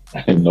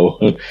 And know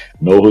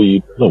who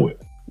you dealing with.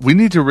 We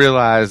need to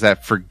realize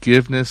that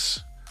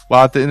forgiveness,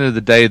 while at the end of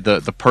the day,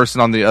 the person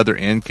on the other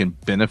end can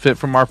benefit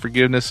from our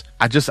forgiveness,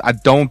 I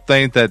don't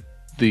think that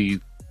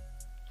the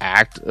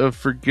act of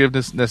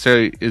forgiveness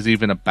necessarily is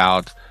even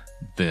about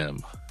them,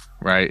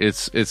 right?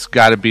 It's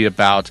got to be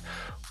about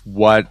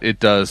what it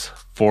does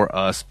for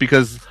us,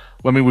 because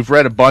we've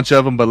read a bunch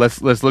of them, but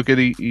let's look at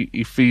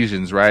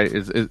Ephesians, right?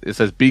 It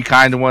says, be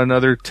kind to one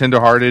another,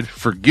 tenderhearted,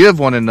 forgive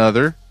one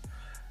another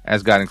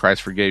as God in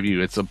Christ forgave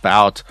you. It's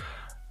about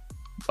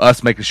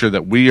us making sure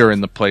that we are in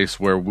the place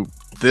where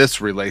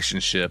this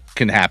relationship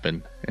can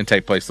happen and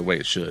take place the way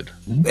it should.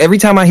 Every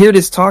time I hear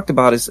this talked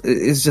about,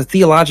 it's a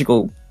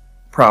theological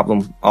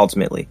problem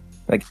ultimately.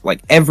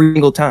 Like every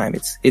single time,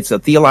 it's a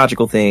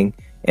theological thing,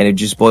 and it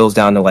just boils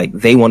down to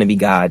they want to be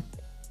God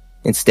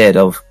instead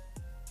of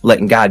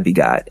letting God be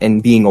God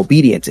and being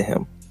obedient to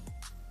him.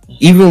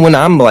 Even when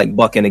I'm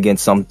bucking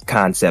against some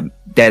concept,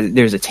 that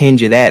there's a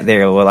tinge of that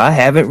there. Well, I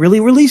haven't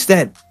really released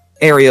that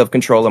area of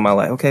control in my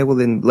life. Okay, well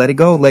then let it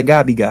go. Let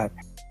God be God.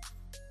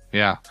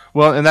 Yeah.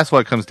 Well, and that's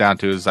what it comes down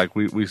to is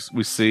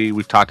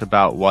we've talked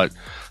about what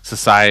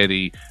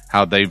society,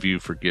 how they view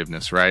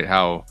forgiveness, right?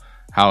 How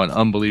an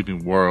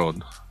unbelieving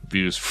world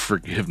views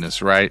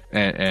forgiveness, right?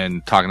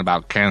 And talking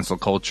about cancel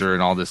culture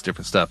and all this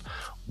different stuff.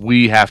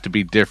 We have to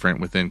be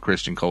different within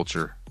Christian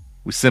culture.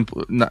 We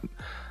simply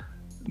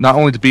not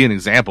only to be an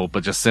example,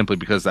 but just simply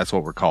because that's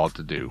what we're called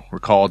to do. We're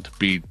called to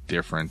be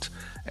different.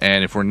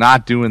 And if we're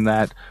not doing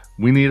that,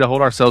 we need to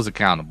hold ourselves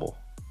accountable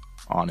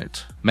on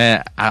it.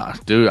 Man, I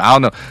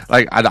don't know.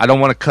 I don't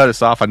want to cut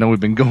us off. I know we've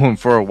been going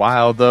for a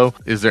while, though.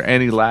 Is there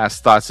any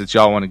last thoughts that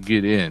y'all want to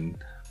get in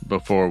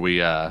before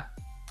we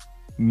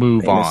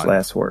move on?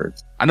 Last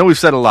words. I know we've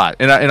said a lot,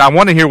 and I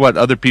want to hear what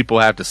other people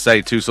have to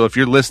say too. So if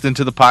you're listening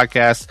to the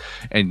podcast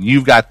and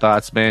you've got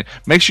thoughts, man,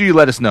 make sure you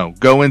let us know.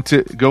 Go and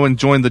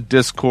join the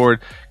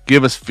Discord.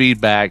 Give us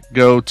feedback.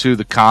 Go to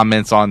the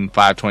comments on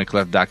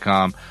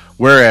 520clef.com,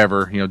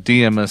 wherever,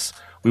 DM us.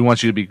 We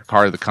want you to be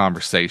part of the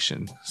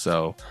conversation.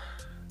 So,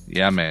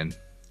 yeah, man.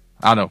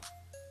 I don't know.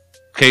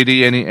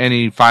 KD,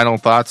 any final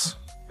thoughts?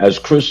 As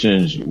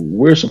Christians,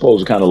 we're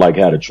supposed to kind of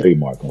have a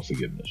trademark on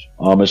forgiveness.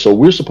 And so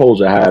we're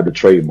supposed to have the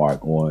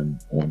trademark on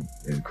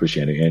in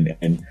Christianity.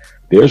 And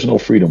there's no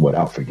freedom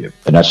without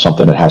forgiveness. And that's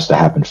something that has to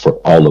happen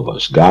for all of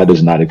us. God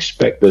does not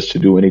expect us to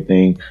do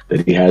anything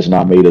that he has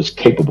not made us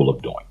capable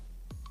of doing.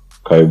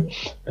 Okay.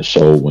 And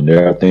so when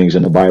there are things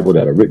in the Bible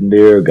that are written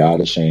there,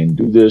 God is saying,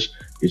 do this.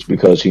 It's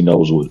because he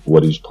knows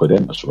what he's put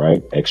in us,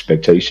 right?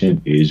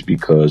 Expectation is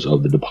because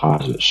of the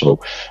deposit.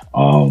 So,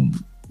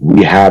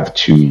 we have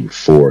to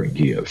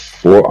forgive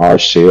for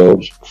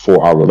ourselves,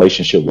 for our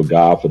relationship with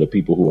God, for the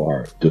people who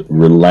are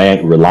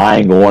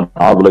relying on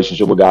our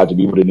relationship with God to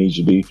be what it needs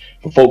to be.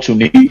 For folks who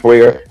need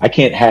prayer, I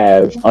can't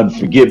have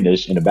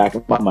unforgiveness in the back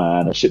of my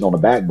mind or sitting on the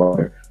back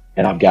burner,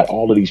 and I've got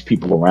all of these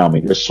people around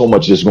me. There's so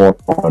much that's going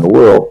on in the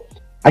world.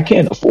 I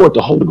can't afford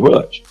to hold a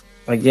grudge.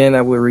 Again,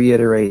 I would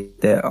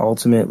reiterate that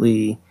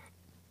ultimately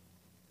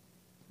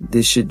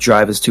this should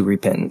drive us to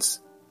repentance.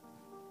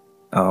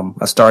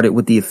 I started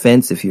with the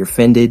offense. If you're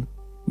offended,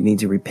 you need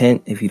to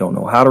repent. If you don't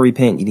know how to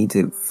repent, you need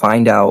to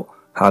find out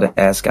how to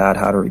ask God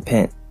how to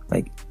repent.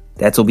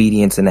 That's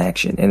obedience in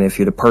action. And if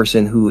you're the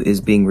person who is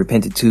being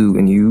repented to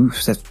and you're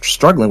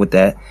struggling with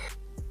that,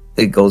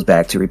 it goes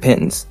back to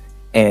repentance.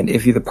 And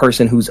if you're the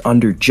person who's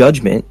under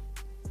judgment,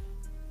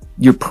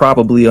 you're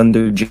probably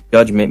under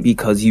judgment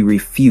because you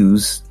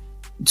refuse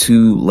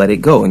to let it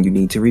go and you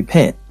need to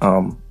repent.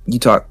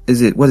 What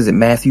is it,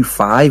 Matthew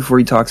 5, where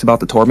he talks about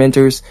the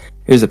tormentors?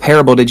 There's a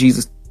parable that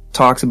Jesus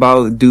talks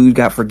about. The dude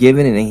got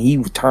forgiven and then he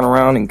would turn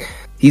around and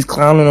he's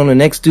clowning on the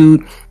next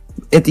dude.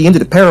 At the end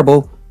of the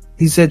parable,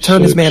 he said,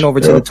 turn this man over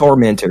to the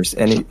tormentors.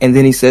 And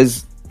then he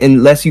says,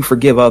 unless you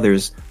forgive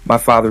others, my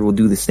Father will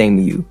do the same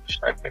to you.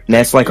 And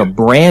that's like a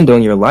brand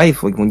on your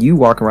life. When you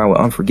walk around with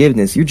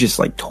unforgiveness, you're just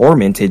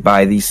tormented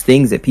by these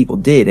things that people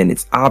did, and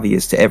it's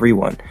obvious to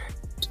everyone.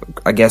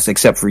 I guess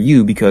except for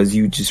you, because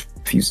you just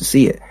refuse to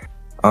see it.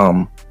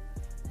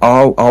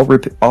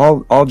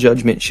 All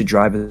judgment should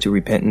drive us to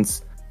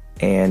repentance,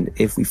 and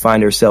if we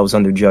find ourselves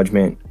under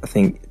judgment, I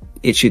think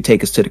it should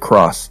take us to the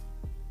cross.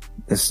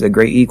 This is a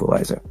great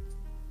equalizer.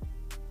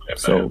 Yeah,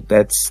 so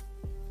that's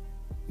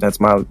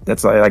all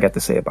I got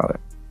to say about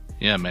it.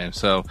 Yeah, man.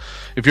 So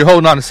if you're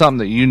holding on to something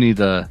that you need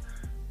to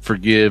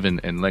forgive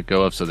and let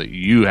go of so that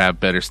you have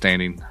better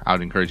standing, I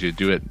would encourage you to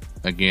do it.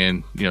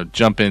 Again,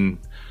 jump in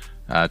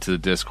to the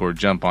Discord.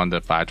 Jump on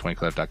to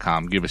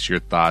 520collective.com. Give us your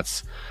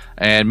thoughts.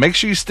 And make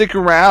sure you stick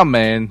around,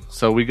 man.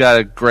 So we got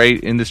a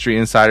great industry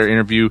insider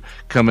interview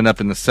coming up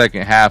in the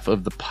second half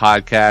of the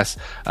podcast.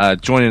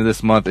 Joining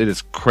this month, it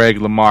is Craig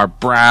Lamar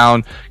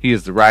Brown. He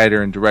is the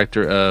writer and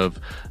director of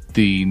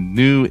the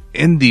new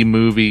indie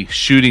movie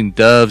Shooting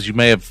Doves. You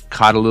may have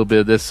caught a little bit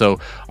of this. So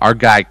our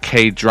guy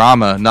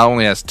K-Drama not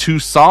only has 2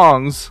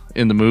 songs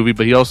in the movie,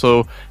 but he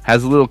also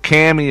has a little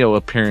cameo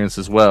appearance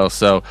as well.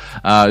 So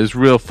it was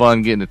real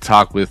fun getting to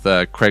talk with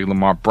Craig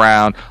Lamar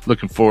Brown.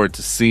 Looking forward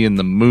to seeing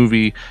the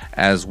movie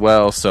as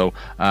well. So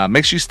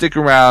make sure you stick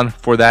around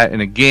for that.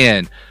 And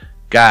again,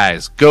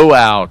 guys, go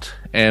out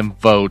and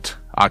vote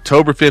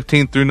October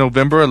 15th through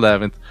November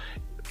 11th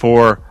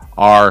for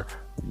our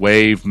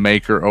Wave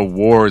Maker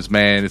Awards,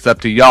 man. It's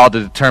up to y'all to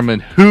determine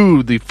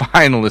who the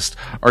finalists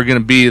are going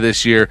to be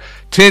this year.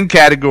 10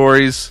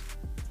 categories.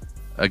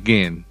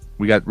 Again,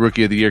 we got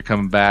Rookie of the Year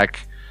coming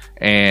back.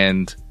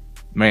 And,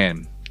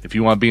 man, if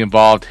you want to be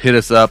involved, hit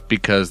us up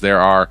because there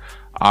are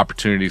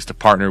opportunities to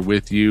partner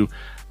with you.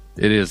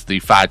 It is the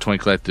 520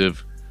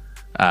 Collective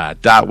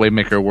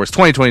Wavemaker Awards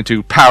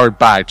 2022 powered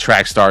by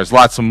Trackstars.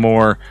 Lots of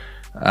more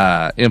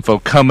info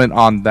coming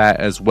on that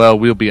as well.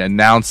 We'll be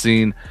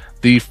announcing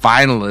the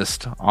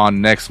finalist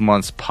on next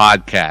month's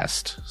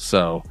podcast.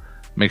 So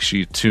make sure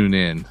you tune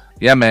in.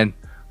 Yeah, man.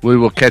 We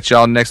will catch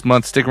y'all next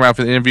month. Stick around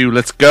for the interview.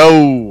 Let's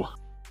go.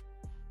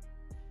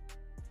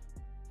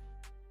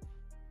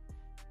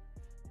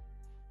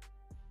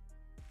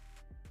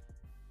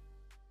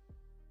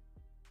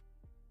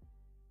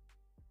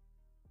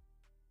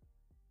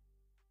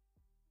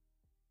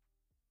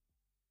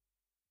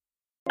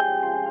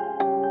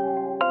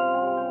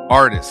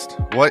 Artist,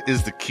 what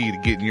is the key to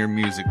getting your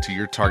music to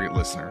your target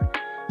listener?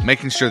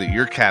 Making sure that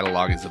your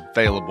catalog is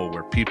available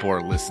where people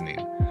are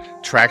listening.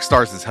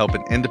 Trackstars is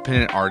helping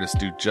independent artists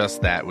do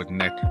just that with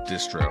Nectar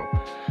Distro.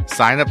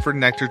 Sign up for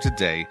Nectar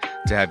today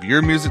to have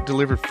your music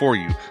delivered for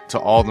you to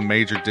all the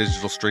major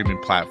digital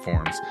streaming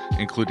platforms,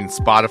 including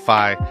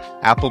Spotify,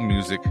 Apple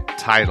Music,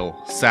 Tidal,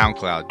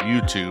 SoundCloud,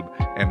 YouTube,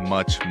 and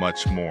much,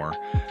 much more.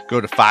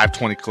 Go to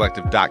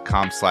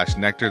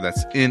 520collective.com/nectar.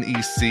 That's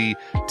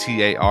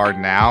NECTAR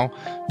now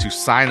to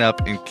sign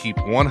up and keep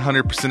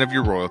 100% of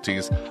your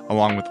royalties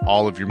along with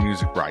all of your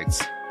music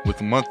rights. With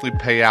monthly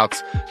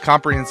payouts,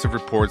 comprehensive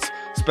reports,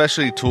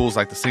 specialty tools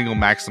like the Single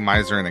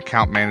Maximizer and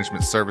account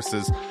management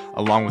services,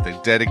 along with a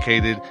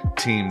dedicated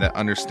team that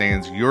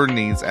understands your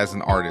needs as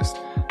an artist,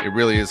 it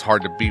really is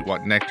hard to beat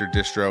what Nectar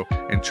Distro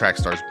and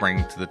Trackstars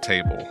bring to the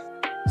table.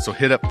 So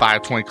hit up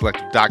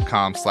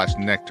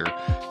 520collective.com/nectar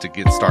to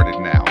get started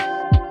now.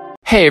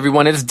 Hey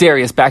everyone, it's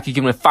Darius back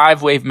again with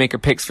 5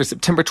 Wavemaker picks for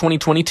September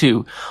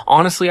 2022.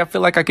 Honestly, I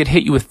feel like I could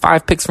hit you with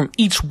 5 picks from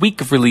each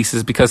week of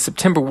releases because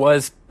September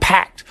was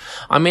packed.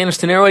 I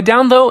managed to narrow it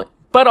down though,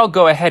 but I'll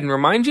go ahead and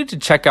remind you to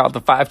check out the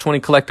 520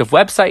 Collective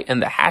website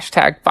and the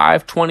hashtag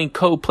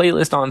 520co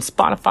playlist on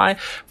Spotify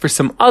for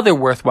some other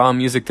worthwhile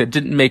music that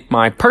didn't make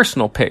my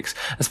personal picks,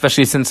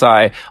 especially since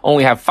I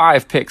only have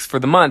 5 picks for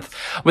the month.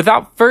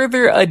 Without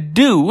further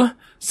ado,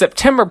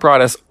 September brought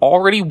us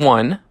Already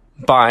Won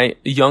by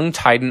Young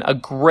Titan, a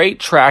great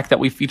track that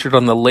we featured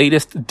on the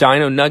latest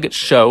Dino Nuggets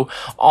show.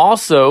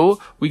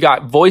 Also, we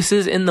got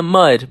Voices in the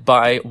Mud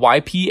by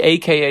YP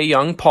aka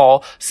Young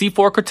Paul,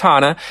 C4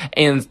 Cortana,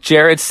 and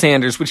Jared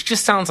Sanders, which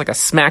just sounds like a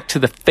smack to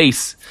the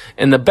face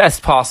in the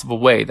best possible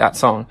way, that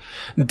song.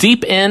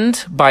 Deep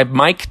End by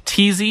Mike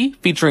Teasy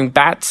featuring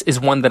Bats is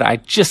one that I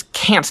just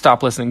can't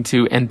stop listening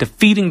to, and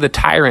Defeating the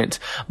Tyrant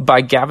by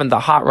Gavin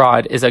the Hot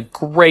Rod is a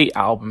great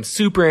album,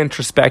 super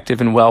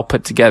introspective and well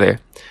put together.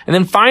 And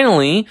then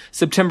finally,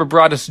 September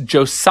brought us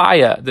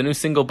Josiah, the new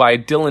single by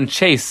Dylan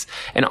Chase.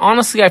 And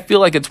honestly, I feel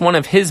like it's one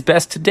of his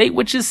best to date,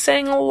 which is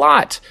saying a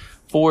lot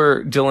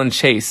for Dylan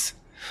Chase.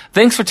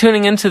 Thanks for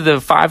tuning into the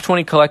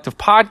 520 Collective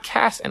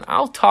podcast, and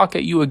I'll talk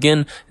at you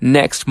again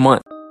next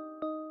month.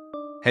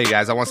 Hey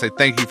guys, I want to say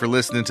thank you for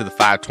listening to the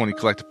 520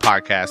 Collective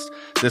podcast.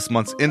 This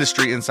month's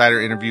Industry Insider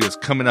interview is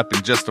coming up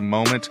in just a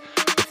moment.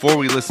 Before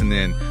we listen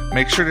in,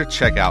 make sure to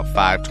check out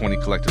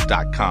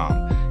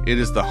 520collective.com. It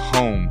is the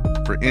home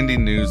for indie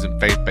news and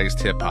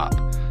faith-based hip-hop.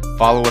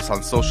 Follow us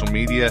on social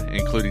media,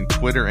 including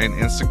Twitter and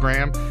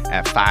Instagram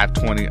at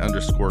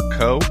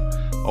 520_co.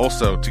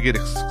 Also, to get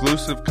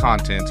exclusive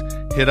content,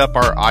 hit up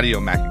our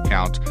AudioMac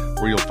account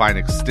where you'll find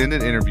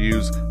extended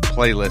interviews,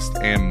 playlists,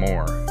 and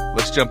more.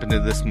 Let's jump into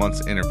this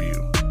month's interview.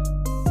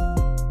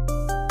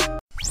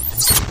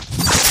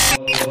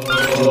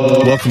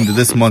 Welcome to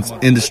this month's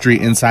Industry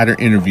Insider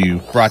interview,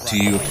 brought to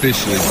you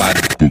officially by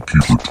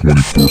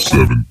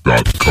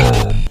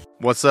Bookkeeper247.com.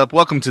 What's up?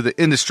 Welcome to the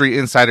Industry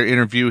Insider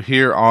interview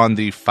here on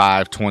the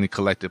 520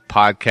 Collective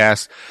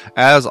podcast.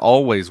 As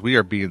always, we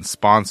are being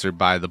sponsored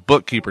by the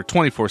Bookkeeper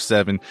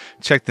 24/7.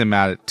 Check them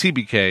out at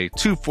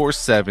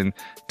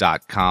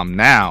tbk247.com.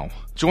 Now,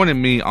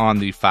 joining me on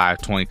the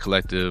 520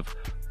 Collective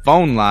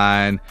phone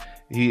line,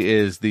 he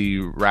is the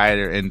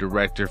writer and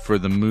director for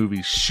the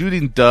movie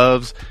Shooting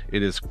Doves.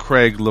 It is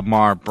Craig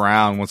Lamar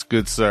Brown. What's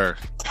good, sir?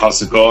 How's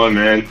it going,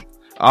 man?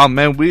 Oh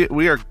man, we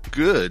are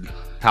good.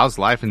 how's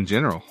life in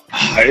general?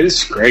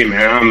 It's great,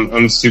 man.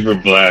 I'm super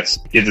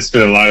blessed. Get to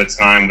spend a lot of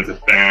time with the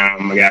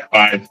fam. I got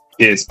 5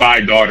 kids,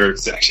 5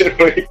 daughters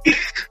actually.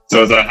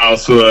 So it's a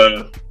house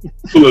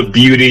full of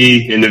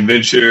beauty and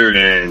adventure,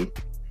 and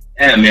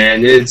yeah,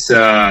 man, it's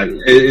a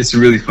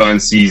really fun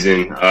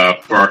season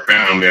for our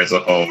family as a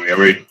whole.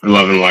 We're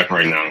loving life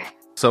right now.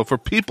 So for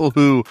people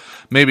who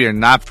maybe are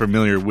not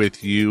familiar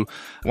with you,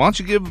 why don't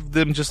you give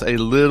them just a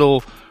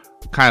little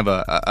kind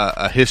of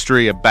a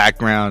history, a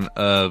background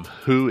of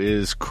who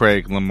is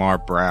Craig Lamar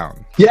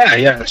Brown?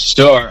 Yeah,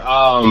 sure.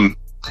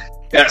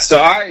 So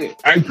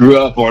I grew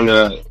up on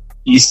the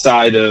east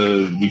side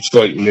of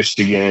Detroit,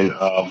 Michigan,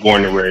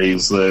 born and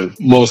raised, lived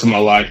most of my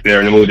life there,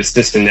 and I moved to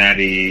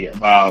Cincinnati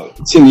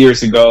about 10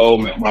 years ago.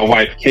 Met my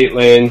wife,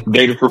 Caitlin,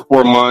 dated for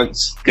 4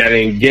 months, got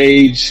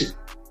engaged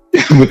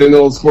within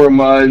those 4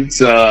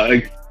 months,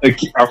 our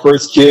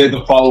first kid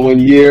the following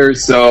year.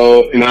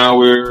 So now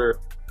we're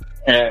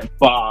at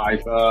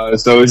 5.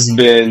 So it's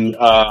been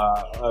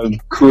a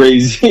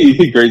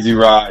crazy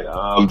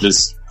ride.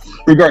 Just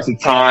regards to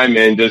time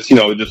and just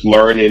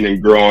learning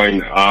and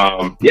growing.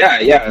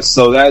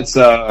 So that's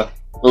a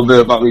little bit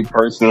about me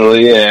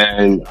personally,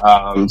 and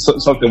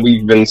something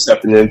we've been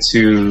stepping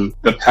into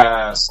the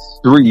past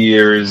 3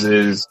 years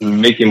is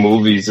making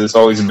movies. It's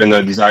always been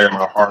a desire in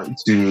my heart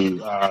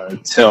to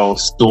tell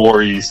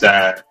stories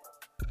that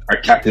are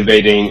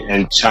captivating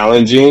and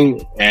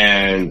challenging,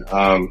 and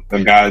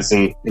the guys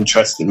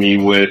entrusted me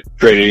with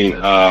creating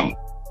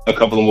a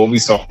couple of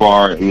movies so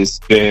far, and it's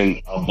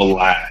been a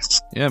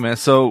blast. Yeah, man.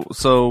 So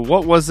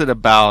what was it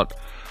about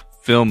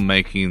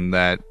filmmaking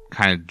that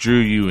kind of drew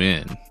you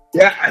in?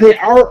 Yeah, I mean,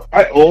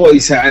 I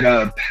always had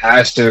a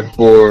passion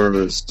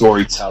for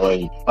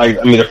storytelling.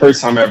 The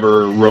first time I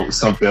ever wrote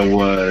something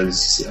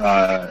was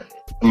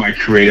in my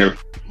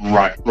creative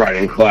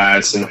writing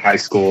class in high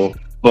school,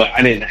 but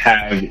I didn't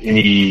have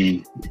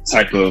any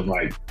type of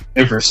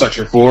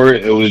infrastructure for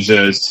it. It was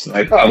just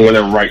I'm going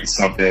to write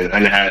something,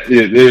 and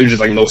it was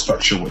just no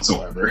structure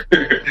whatsoever.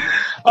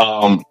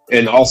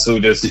 And also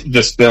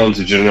just films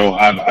in general,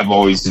 I've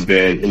always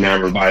been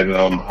enamored by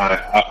them.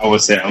 I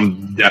would say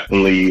I'm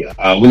definitely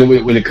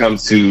when it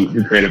comes to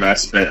the creative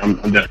aspect, I'm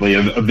definitely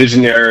a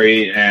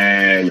visionary,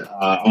 and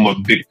I'm a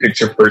big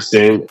picture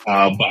person.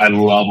 But I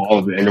love all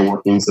of the inner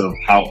workings of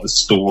how a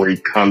story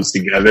comes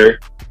together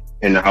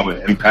and how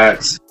it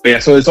impacts. But yeah,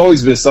 so it's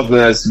always been something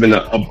that's been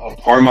a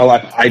part of my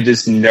life. I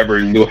just never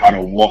knew how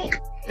to walk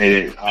in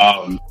it.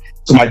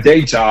 So my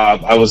day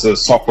job, I was a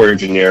software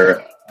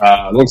engineer.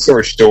 Long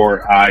story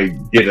short, I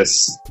did a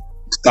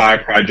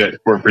side project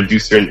for a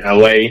producer in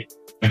LA.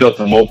 I built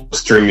a mobile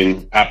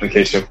streaming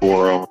application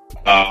for him.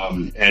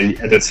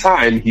 And at the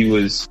time, he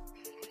was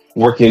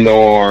working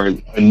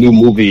on a new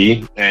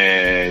movie,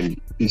 and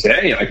he said,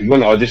 "Hey, you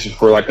want to audition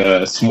for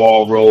a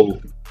small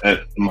role at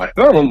my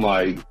film?"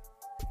 I'm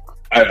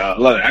I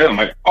love it.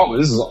 I'm "Oh,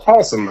 this is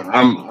awesome.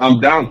 I'm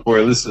down for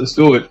it. Let's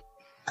do it."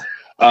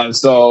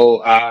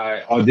 So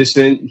I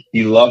auditioned.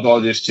 He loved the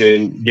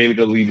audition, gave me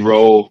the lead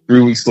role.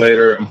 3 weeks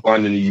later, I'm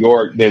flying to New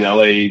York, then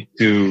LA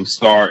to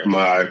star in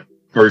my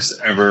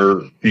first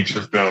ever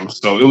feature film.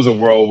 So it was a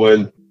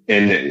whirlwind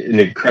and an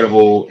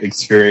incredible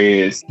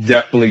experience.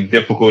 Definitely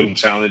difficult and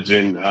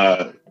challenging.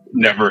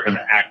 Never have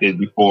acted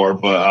before,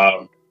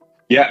 but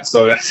that's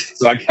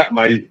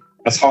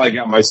how I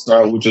got my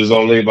start, which was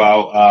only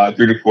about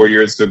 3 to 4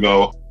 years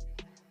ago.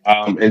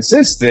 And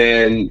since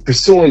then,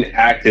 pursuing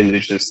acting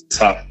is just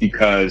tough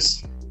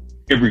because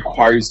it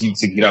requires you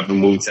to get up and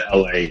move to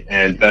LA.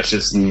 And that's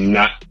just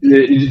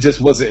it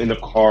just wasn't in the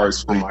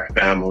cards for my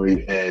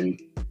family and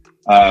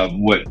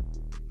what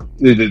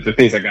the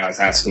things that God was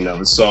asking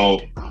of us.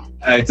 So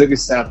I took a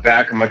step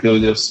back. I'm like, it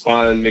was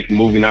fun making a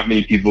movie. Not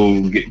many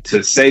people get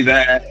to say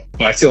that,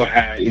 but I still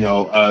had,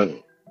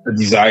 a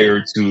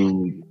desire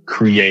to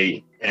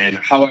create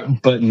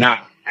but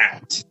not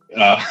act.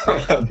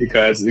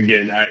 Because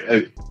again,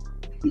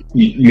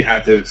 you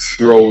have to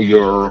throw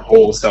your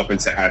whole self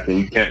into acting.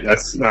 You can't.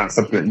 That's not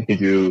something that you can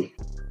do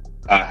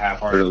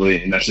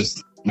half-heartedly, and that's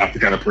just not the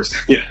kind of person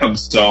I am.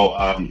 So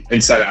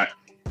instead,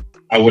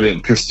 I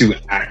wouldn't pursue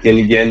acting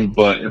again.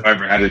 But if I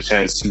ever had a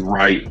chance to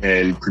write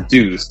and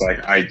produce,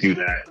 I do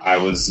that. I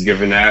was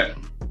given that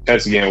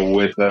chance again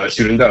with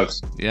Shooting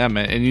Doves. Yeah,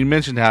 man. And you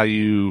mentioned how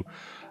you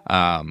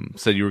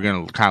said you were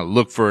going to kind of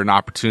look for an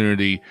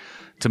opportunity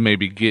to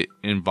maybe get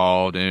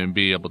involved and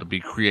be able to be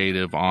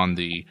creative on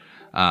the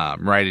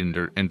writing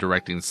and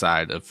directing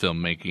side of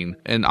filmmaking.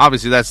 And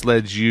obviously that's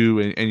led you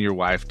and your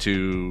wife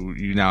to,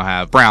 you now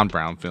have Brown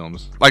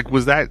Films.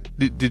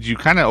 Did you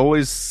kind of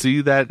always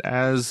see that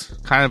as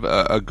kind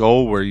of a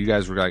goal where you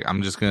guys were like,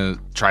 I'm just going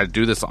to try to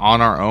do this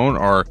on our own?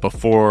 Or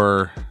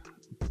before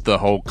the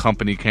whole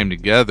company came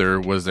together,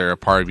 was there a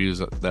part of you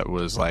that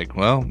was like,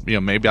 well,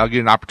 maybe I'll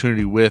get an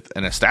opportunity with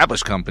an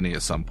established company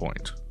at some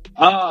point?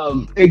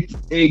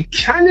 It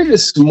kind of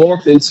just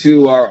morphed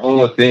into our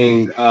own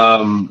thing.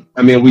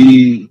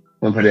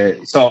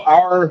 So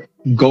our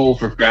goal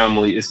for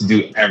family is to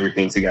do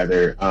everything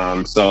together.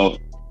 So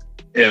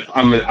if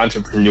I'm an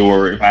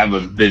entrepreneur, if I have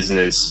a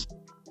business,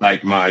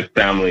 like my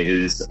family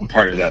is a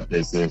part of that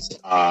business,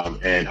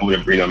 and I want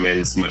to bring them in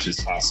as much as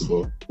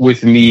possible.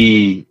 With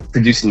me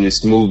producing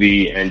this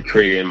movie and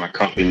creating my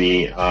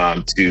company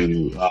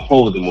to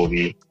hold the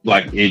movie,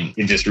 like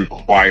it just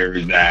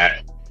required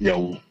that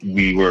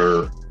we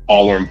were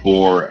all on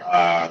board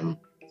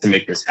to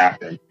make this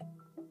happen,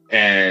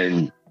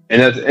 and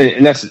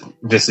that's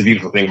just the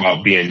beautiful thing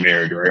about being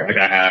married, right? Like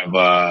I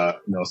have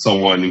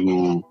someone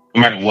who,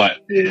 no matter what,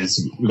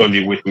 is going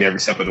to be with me every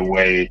step of the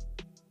way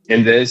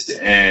in this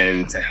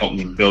and to help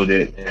me build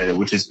it, and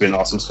which has been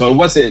awesome. So it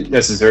wasn't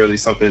necessarily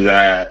something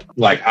that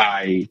like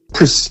I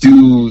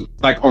pursued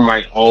like on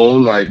my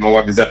own. Like my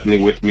wife is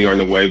definitely with me on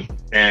the way,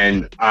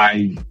 and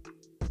I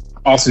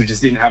also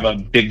just didn't have a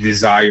big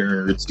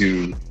desire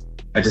to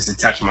just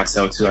attach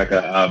myself to like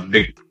a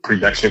big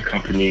production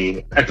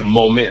company at the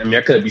moment. I mean,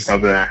 that could be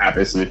something that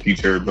happens in the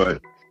future,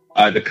 but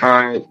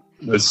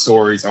the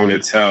stories I want to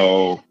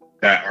tell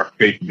that are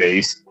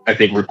faith-based, I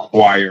think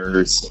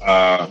requires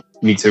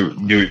me to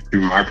do it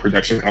through my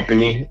production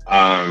company,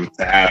 to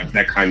have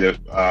that kind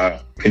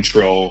of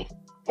control,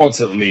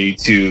 ultimately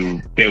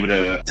to be able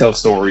to tell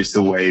stories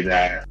the way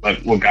that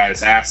like what God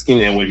is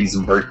asking and what He's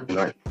working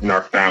in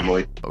our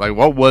family. Like,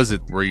 what was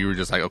it where you were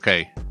just like,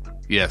 okay,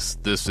 yes,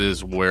 this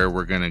is where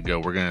we're going to go.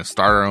 We're going to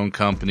start our own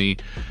company.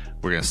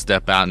 We're going to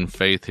step out in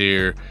faith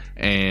here.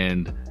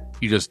 And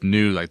you just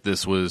knew like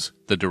this was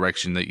the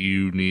direction that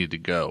you needed to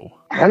go?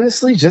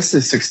 Honestly, just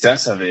the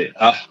success of it.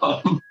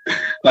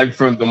 Like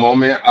from the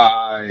moment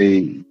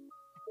I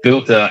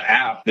built an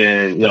app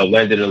and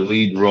landed a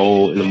lead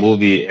role in the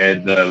movie,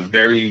 and the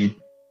very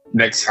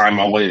next time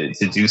I wanted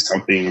to do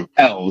something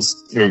else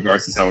in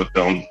regards to telling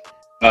film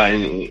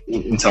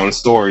and telling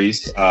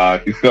stories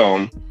through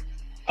film,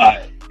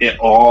 it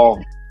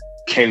all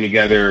came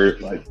together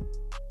like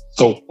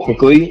so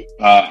quickly.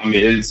 I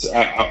mean,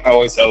 I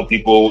always tell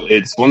people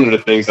it's one of the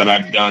things that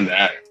I've done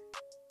that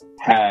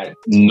had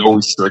no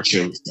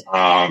restrictions.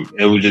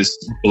 It would just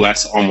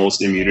bless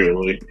almost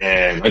immediately,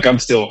 and like I'm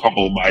still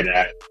humbled by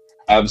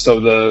that.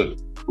 So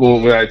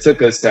when I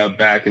took a step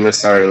back and I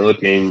started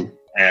looking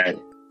at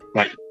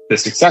like the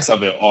success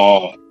of it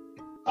all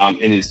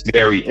in its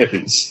very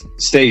infant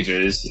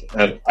stages,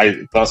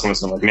 I thought to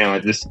myself like, man,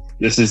 like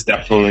this is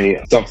definitely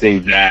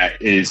something that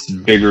is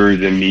bigger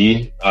than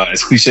me.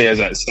 As cliche as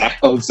that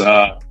sounds,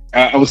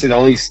 I would say the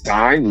only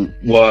sign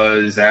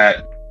was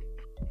that,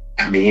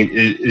 I mean,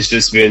 it's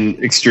just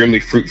been extremely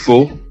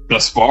fruitful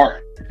thus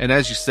far. And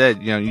as you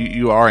said,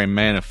 you are a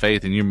man of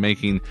faith and you're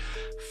making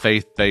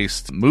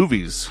faith-based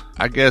movies.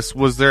 I guess,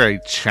 was there a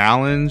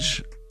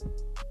challenge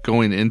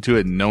going into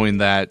it knowing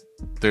that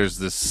there's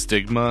this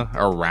stigma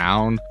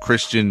around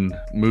Christian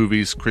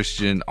movies,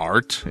 Christian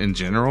art in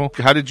general?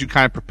 How did you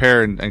kind of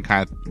prepare and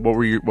kind of what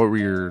were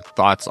your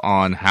thoughts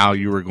on how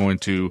you were going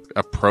to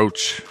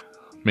approach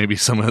maybe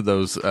some of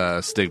those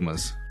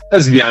stigmas?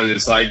 Let's be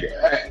honest, like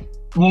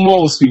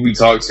most people we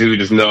talk to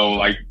just know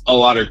like a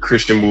lot of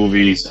Christian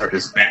movies are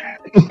just bad,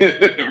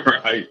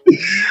 right?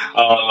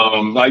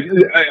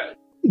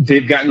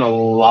 They've gotten a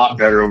lot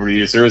better over the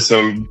years. There are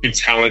some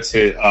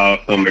talented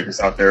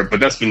filmmakers out there, but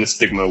that's been the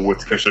stigma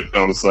with Christian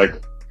films, like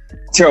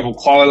terrible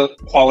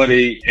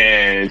quality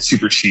and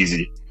super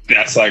cheesy.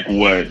 That's like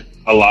what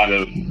a lot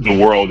of the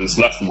world is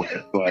left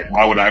with. Like,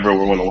 why would I ever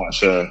want to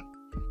watch a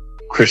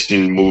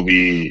Christian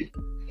movie,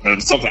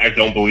 something I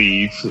don't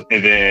believe,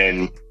 and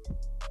then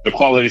the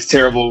quality is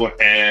terrible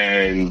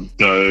and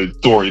the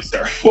story is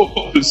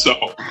terrible.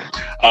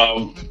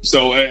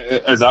 So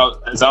as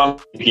I'm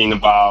thinking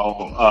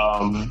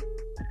about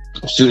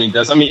shooting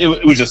this, I mean,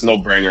 it was just no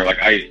brainer. Like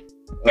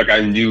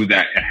I knew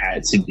that it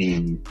had to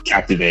be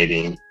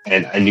captivating,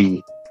 and I knew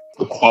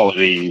the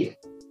quality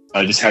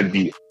just had to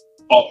be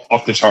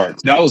off the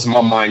charts. That was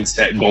my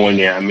mindset going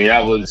in. I mean,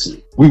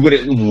 we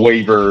wouldn't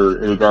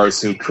waver in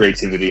regards to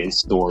creativity and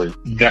story.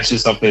 That's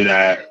just something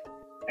that,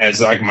 as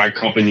like my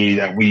company,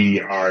 that we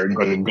are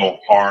going to go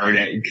hard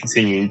at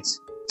continuing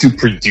to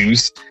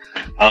produce.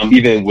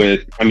 Even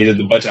with, I mean,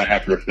 the budget I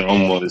had for the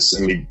film was,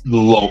 I mean,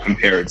 low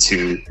compared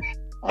to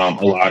a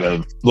lot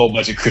of low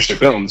budget Christian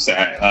films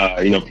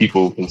that,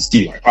 people can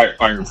see, like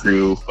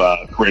Fireproof,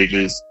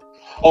 Courageous,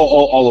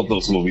 all of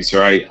those movies,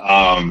 right?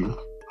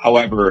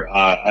 However,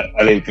 I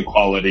think the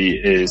quality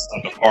is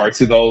on the par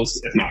to those,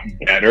 if not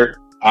better.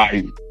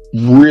 I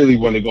really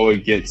want to go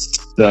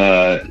against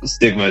the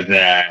stigma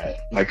that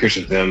like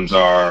Christian films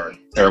are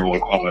terrible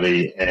in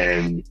quality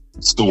and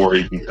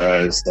story,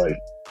 because like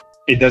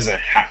it doesn't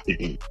have to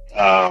be.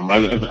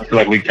 I feel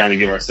like we kind of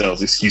give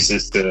ourselves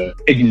excuses to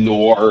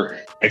ignore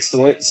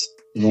excellence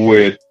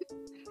with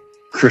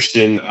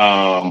Christian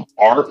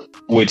art,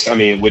 which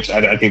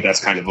I think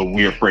that's kind of a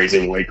weird phrase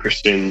anyway.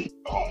 Christian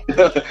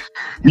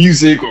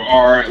music or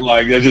art,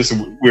 like that's just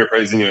a weird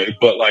phrase anyway.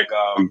 But like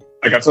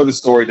I told a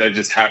story that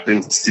just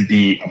happens to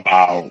be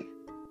about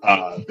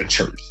the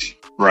church,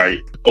 right?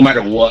 No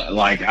matter what,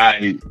 like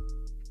I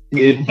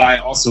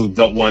also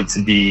don't want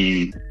to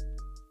be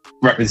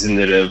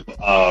representative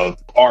of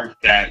art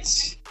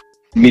that's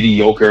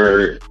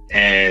mediocre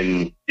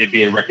and it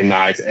being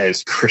recognized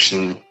as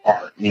Christian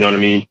art. You know what I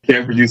mean?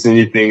 Can't produce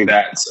anything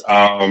that's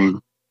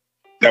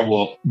that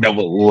will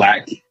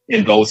lack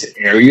in those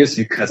areas,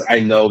 because I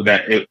know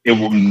that it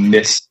will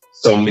miss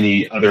so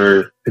many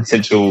other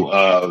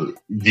potential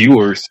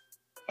viewers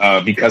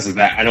because of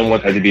that. I don't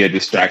want that to be a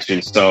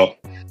distraction. So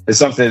it's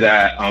something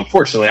that,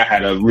 unfortunately, I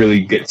had a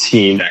really good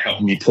team that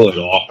helped me pull it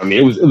off. I mean,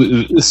 it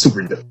was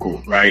super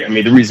difficult, right? I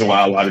mean, the reason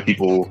why a lot of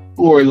people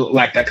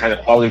lack that kind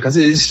of quality, because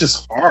it's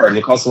just hard and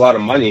it costs a lot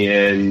of money,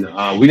 and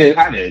we didn't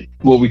have it.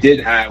 What we did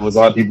have was a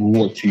lot of people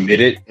who were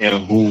committed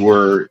and who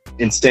were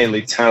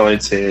insanely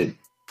talented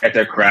at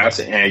their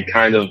crafts, and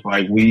kind of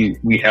like we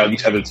held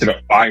each other to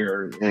the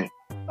fire in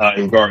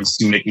regards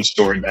to making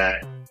sure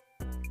that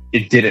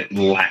it didn't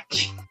lack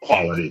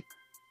quality.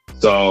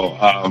 So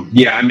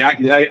yeah, I mean,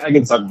 I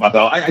can talk about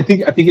that. I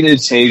think it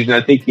has changed,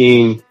 and I think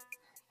the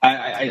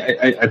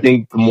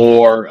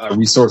more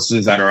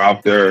resources that are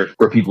out there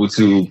for people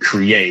to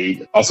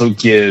create also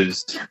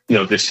gives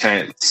the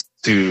chance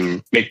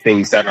to make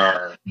things that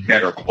are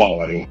better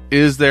quality.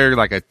 Is there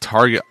like a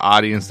target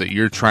audience that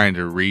you're trying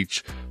to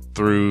reach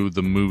through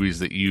the movies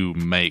that you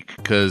make?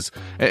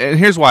 And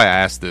here's why I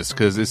ask this,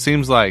 because it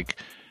seems like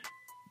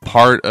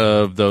part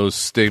of those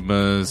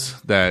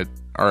stigmas that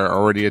are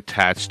already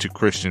attached to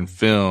Christian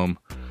film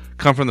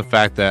come from the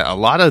fact that a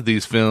lot of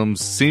these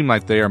films seem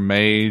like they are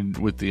made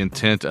with the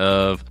intent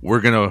of,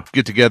 we're going to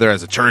get together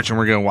as a church and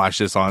we're going to watch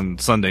this on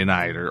Sunday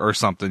night or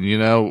something,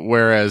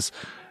 whereas,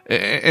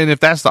 and if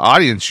that's the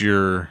audience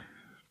you're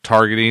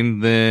targeting,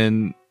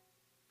 then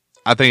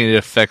I think it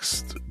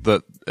affects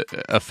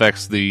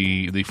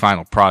the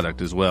final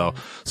product as well.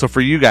 So for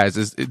you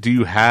guys, do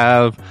you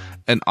have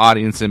an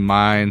audience in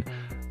mind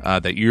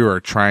that you are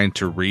trying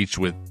to reach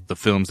with the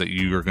films that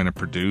you are going to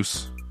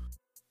produce?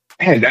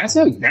 Man, that's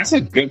a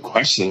good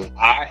question.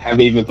 I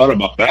haven't even thought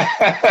about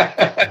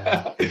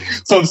that.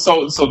 So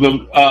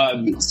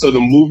the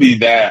movie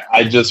that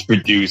I just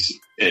produced,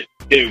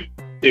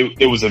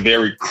 it was a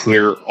very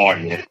clear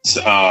audience.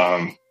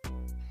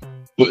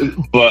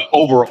 But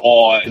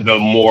overall, the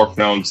more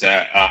films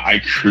that I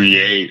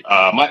create,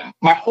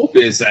 my hope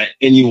is that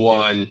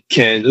anyone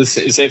can, let's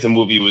say if the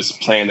movie was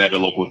playing at a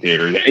local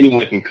theater, that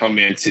anyone can come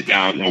in, sit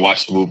down, and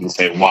watch the movie and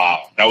say,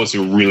 "Wow, that was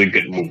a really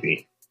good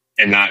movie,"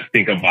 and not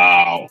think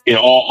about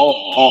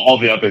all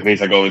the other things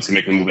that go into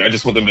making a movie. I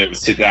just want them to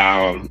sit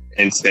down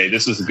and say,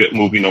 "This was a good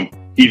movie,"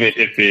 even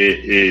if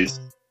it is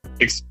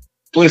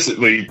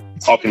explicitly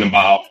talking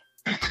about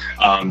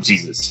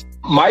Jesus.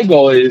 My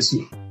goal is,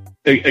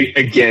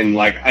 again,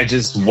 like, I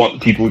just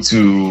want people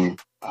to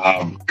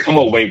come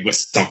away with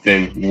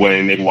something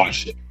when they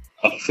watch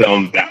a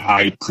film that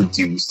I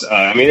produced.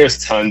 I mean,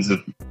 there's tons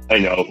of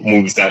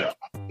movies that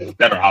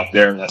are out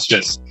there. It's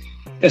just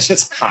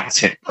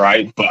content,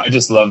 right? But I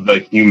just love the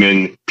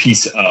human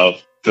piece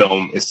of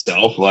film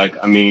itself. Like,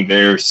 I mean,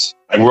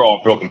 we're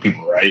all broken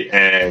people, right?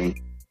 And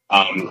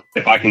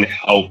if I can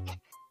help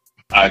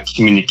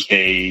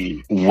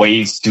communicate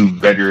ways to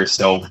better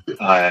yourself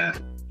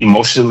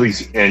emotionally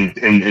and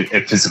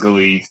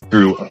physically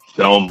through a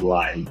film,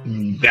 like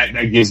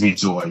that gives me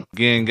joy.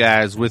 Again,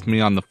 guys, with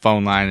me on the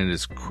phone line, it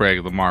is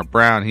Craig Lamar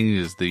Brown. He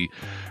is the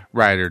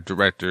writer,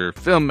 director,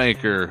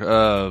 filmmaker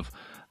of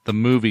the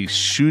movie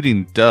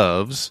Shooting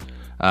Doves.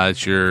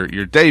 It's your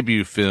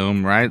debut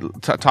film, right?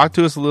 Talk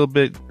to us a little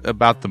bit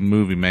about the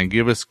movie, man.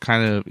 Give us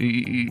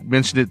you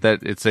mentioned it,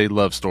 that it's a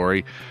love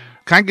story.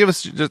 Kind of give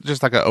us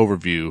just like an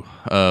overview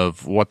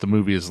of what the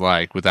movie is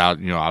like, without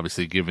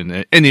obviously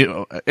giving any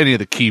of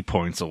the key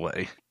points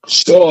away.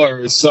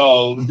 Sure.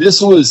 So this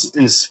was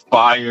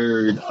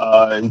inspired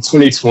in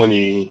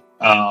 2020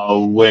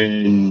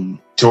 when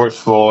George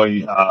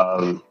Floyd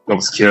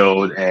was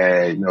killed,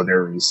 and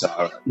there was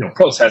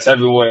protests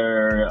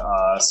everywhere.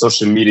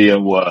 Social media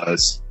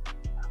was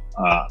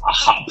a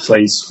hot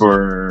place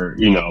for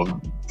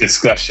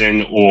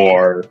discussion,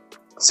 or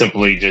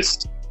simply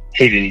just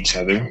hating each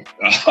other.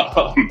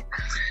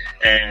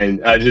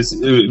 And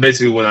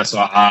basically when I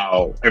saw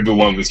how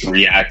everyone was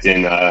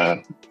reacting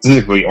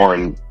physically or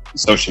in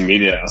social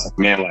media, I was like,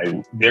 man,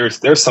 like there's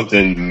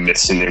something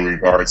missing in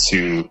regards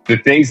to the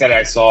things that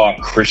I saw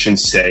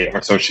Christians say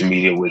on social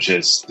media, was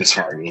just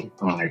disheartening.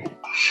 I'm like,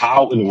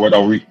 how in the world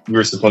are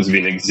we're supposed to be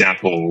an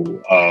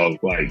example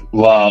of like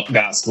love,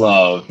 God's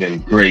love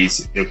and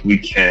grace, if we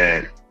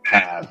can't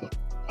have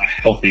a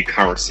healthy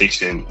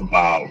conversation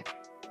about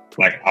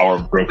like our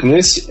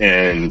brokenness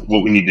and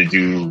what we need to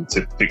do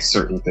to fix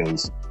certain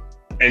things.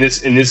 And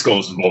this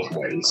goes both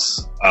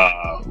ways.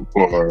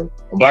 For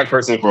a black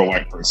person, for a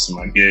white person,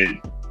 like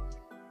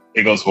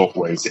it goes both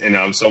ways.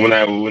 And so when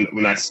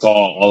I saw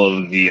all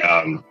of the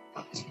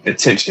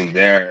attention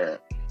there,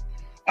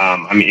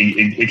 I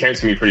mean, it came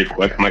to me pretty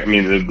quick. I'm like, I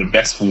mean, the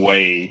best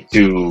way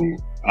to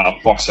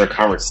foster a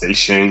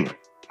conversation,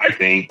 I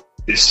think,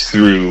 is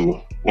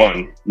through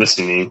one,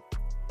 listening.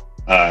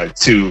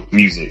 To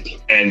music,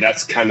 and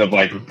that's kind of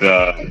like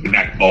the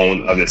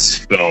backbone of this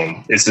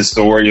film. It's the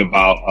story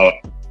about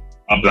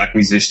a black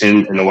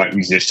musician and a white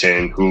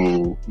musician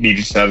who meet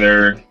each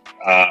other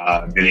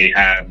They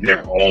have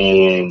their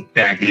own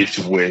baggage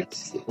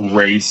with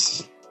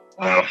race.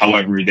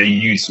 However, they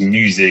use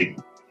music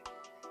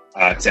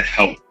to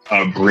help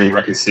bring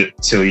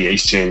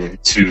reconciliation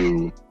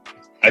to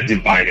a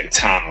divided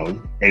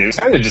town. And it was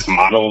kind of just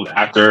modeled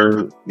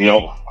after,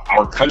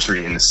 our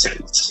country in a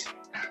sense.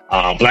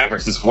 Black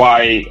versus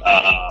white,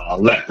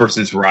 left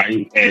versus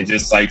right, and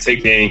just like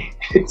taking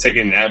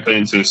that put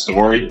into a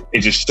story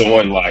and just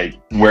showing like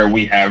where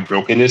we have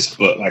brokenness,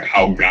 but like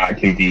how God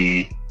can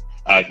be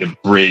the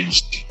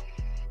bridge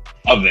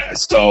of that.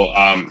 So,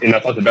 and I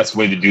thought the best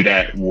way to do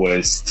that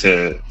was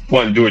to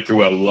do it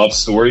through a love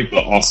story,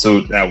 but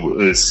also that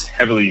was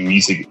heavily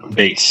music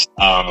based.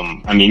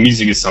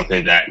 Music is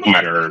something that no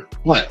matter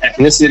what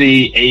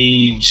ethnicity,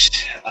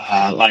 age,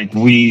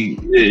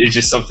 it's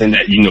just something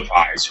that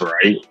unifies,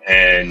 right?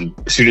 And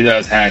Shooting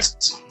Does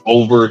has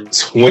over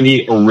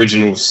 20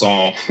 original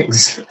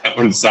songs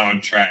on the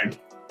soundtrack.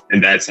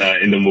 And that's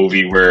in the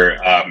movie where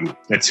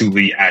the two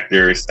lead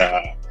actors,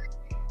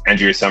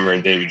 Andrea Summer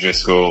and David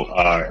Driscoll,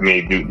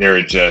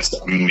 they're just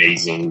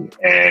amazing.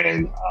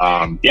 And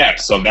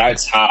so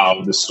that's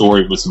how the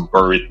story was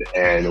birthed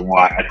and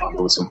why I thought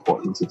it was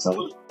important to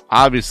tell it.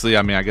 Obviously,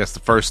 I guess the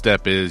first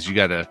step is you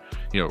got to,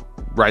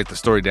 write the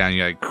story down. You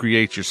got to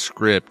create your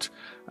script.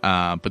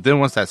 But then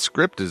once that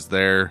script is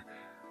there,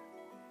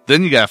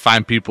 then you got to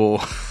find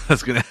people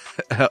that's going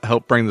to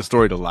help bring the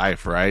story to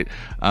life, right?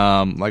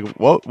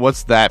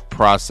 What's that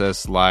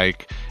process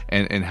like?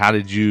 And how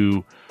did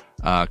you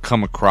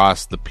come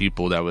across the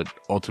people that would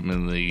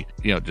ultimately,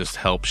 just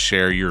help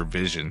share your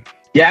vision?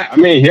 Yeah,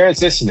 here in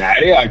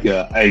Cincinnati,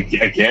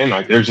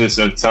 there's just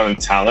a ton of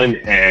talent,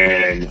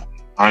 and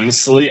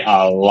honestly,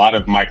 a lot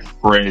of my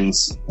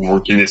friends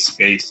work in this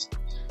space,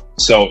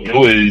 so it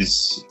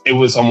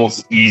was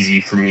almost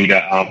easy for me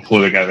to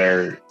pull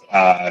together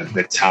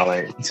the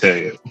talent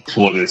to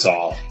pull this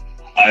off.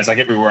 It's like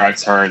everywhere I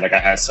turned, I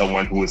had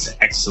someone who was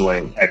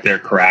excellent at their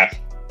craft,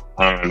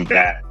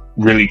 that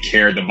really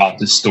cared about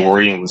the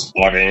story and was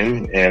bought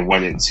in and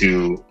wanted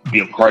to be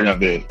a part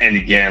of it. And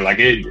again,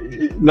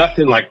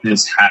 nothing like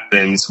this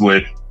happens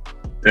with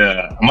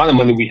the amount of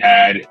money we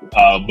had,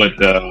 but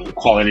the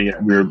quality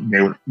that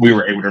we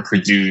were able to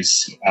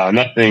produce.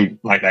 Nothing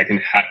like that can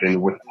happen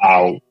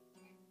without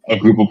a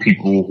group of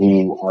people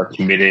who are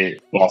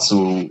committed, but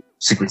also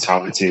super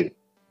talented.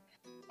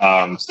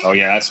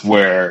 That's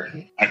where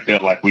I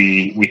feel like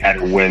we had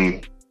a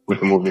win with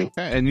the movie.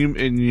 And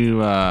you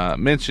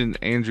mentioned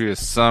Andrea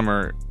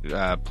Summer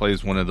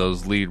plays one of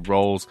those lead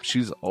roles.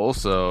 She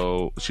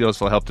also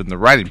helped in the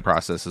writing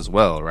process as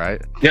well,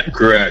 right? Yeah,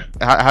 correct.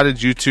 How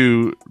did you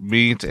two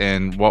meet,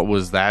 and what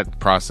was that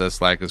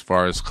process like as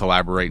far as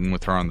collaborating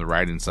with her on the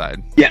writing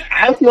side? Yeah,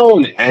 I've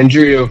known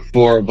Andrea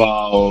for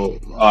about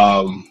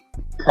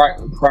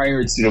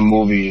prior to the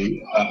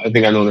movie. I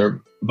think I know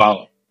her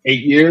about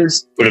 8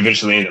 years. What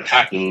eventually ended up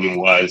happening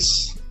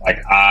was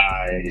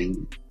I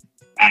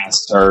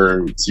asked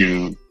her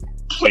to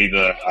play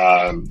the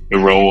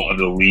role of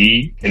the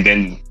lead, and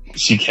then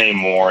she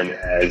came on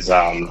as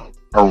a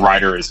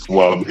writer as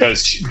well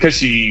because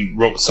she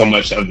wrote so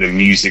much of the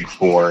music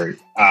for it.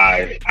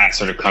 I asked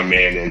her to come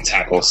in and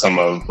tackle some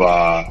of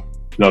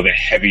the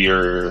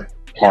heavier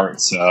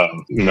parts of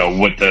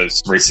what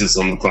does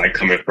racism look like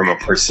coming from a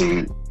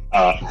person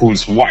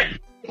who's white,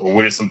 or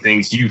what are some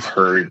things you've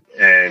heard.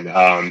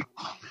 And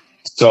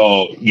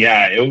so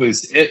yeah, it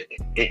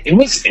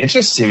was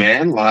interesting,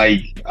 man.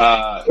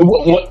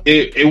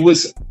 It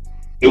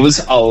was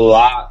a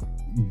lot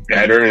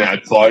better than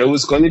I thought it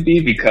was going to be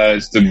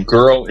because the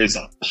girl is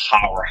a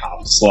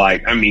powerhouse.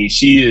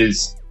 She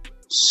is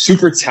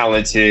super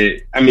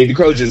talented. The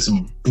girl just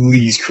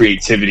bleeds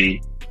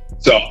creativity.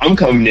 So I'm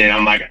coming in,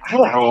 I'm like, I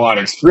don't have a lot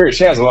of experience.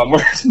 She has a lot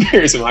more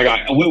experience. I'm like,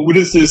 what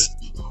is this?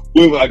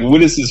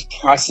 What is this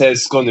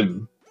process going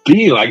to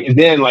be like? And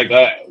then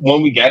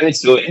when we got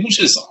into it, it was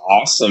just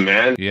awesome,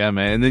 man. Yeah,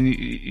 man. And then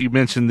you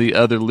mentioned the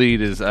other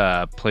lead is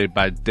played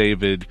by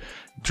David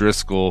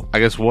Driscoll. I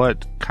guess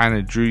what kind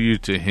of drew you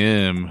to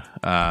him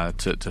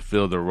to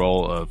fill the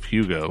role of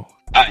Hugo?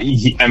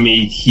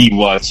 He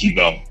was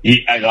Hugo.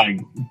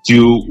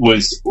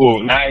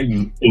 When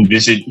I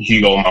envisioned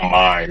Hugo in my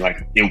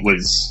mind, it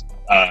was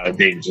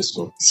David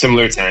Driscoll.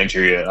 Similar to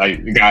Andrea,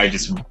 the guy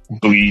just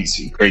bleeds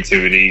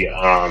creativity,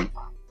 and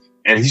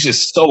he's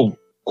just so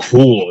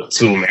cool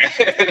too, man.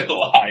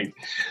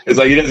 It's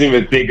he doesn't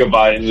even think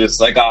about it. It's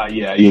just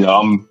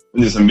I'm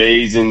this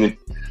amazing,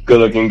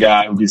 good-looking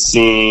guy who can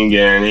sing,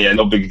 and yeah,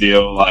 no big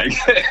deal.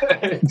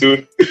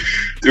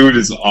 Dude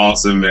is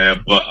awesome,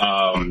 man. But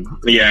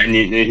and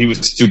he was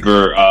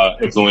super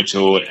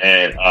influential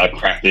at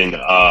crafting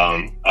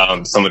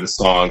some of the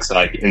songs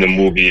in the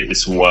movie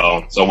as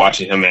well. So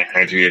watching him and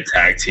Andrea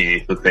tag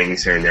team for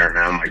things here and there, and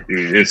I'm like,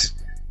 dude,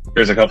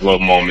 there's a couple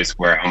of moments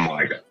where I'm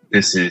like,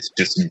 this is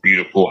just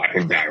beautiful. I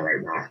can die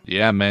right now.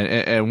 Yeah, man.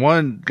 And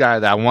one guy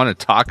that I want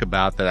to talk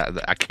about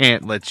that I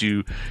can't let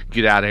you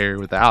get out of here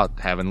without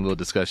having a little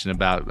discussion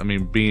about,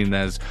 being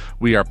as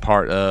we are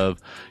part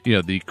of,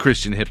 the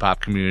Christian hip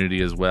hop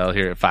community as well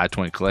here at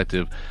 520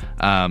 Collective,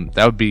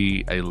 that would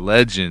be a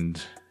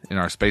legend in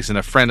our space, and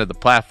a friend of the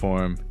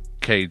platform,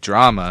 K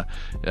Drama,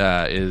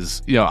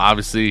 is,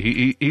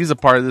 obviously he's a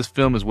part of this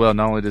film as well.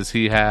 Not only does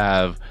he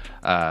have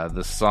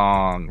the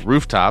song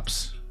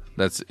Rooftops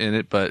that's in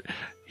it, but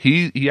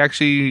he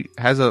actually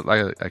has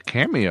a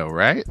cameo,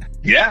 right?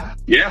 Yeah.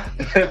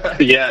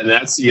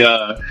 That's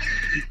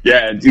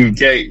dude.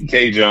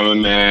 K Drama,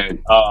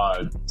 man.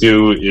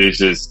 Dude is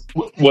just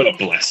what a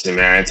blessing,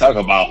 man. Talk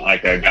about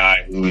like a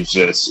guy who's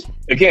just,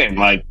 again,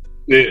 like,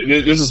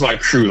 this is my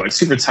crew, like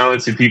super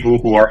talented people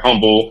who are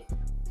humble,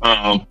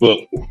 but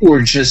who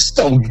are just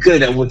so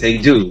good at what they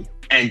do.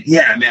 And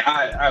yeah, man,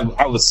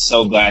 I was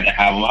so glad to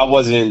have him. I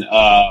wasn't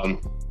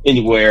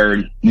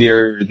anywhere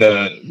near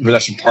the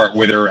production part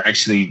where they were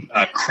actually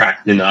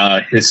crafting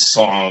his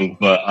song,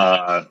 but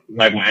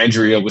like when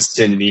Andrea was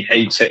sending me,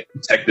 "Hey, check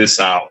this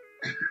out,"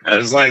 I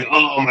was like,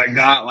 "Oh my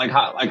god! Like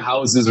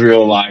how is this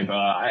real life?"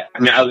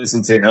 I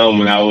listened to him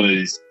when I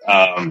was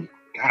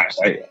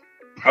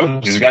I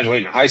was just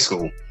graduating high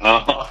school.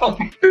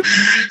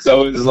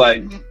 So it was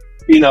like,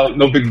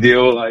 no big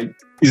deal. Like,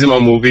 he's in my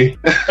movie.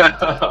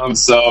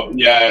 So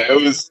yeah,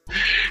 it was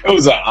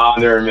an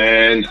honor,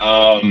 man.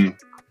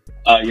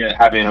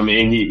 Having him.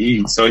 And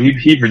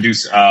he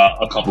produced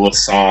a couple of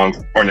songs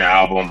on the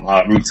album,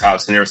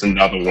 Rooftops, and there's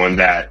another one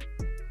that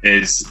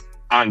is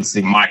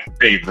honestly my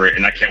favorite,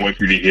 and I can't wait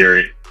for you to hear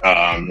it.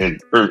 And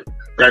for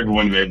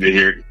everyone to be able to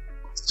hear it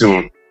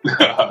soon.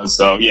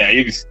 So yeah,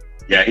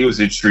 he was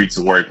a treat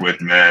to work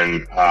with,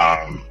 man.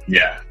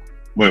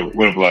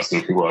 What a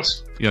blessing he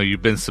was.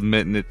 You've been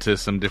submitting it to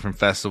some different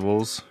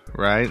festivals,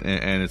 right?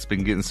 And it's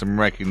been getting some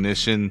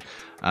recognition.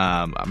 Two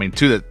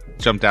that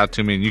jumped out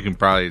to me, and you can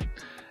probably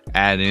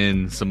add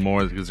in some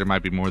more because there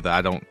might be more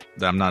that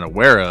I'm not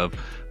aware of.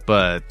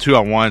 But two I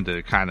wanted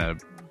to kind of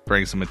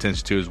bring some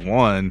attention to is,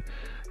 one,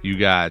 you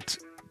got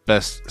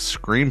Best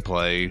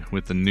Screenplay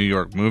with the New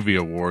York Movie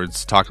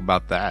Awards. Talk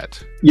about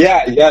that.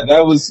 Yeah,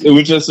 it was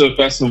just a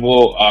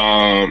festival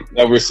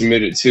that we're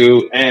submitted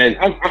to, and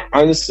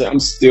I'm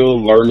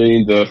still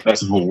learning the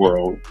festival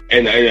world,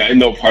 and I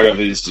know part of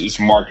it is just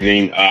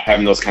marketing.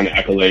 Having those kind of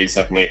accolades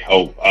definitely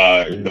help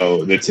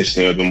the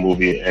attention of the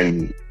movie,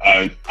 and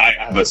I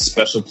have a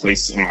special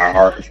place in my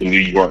heart for New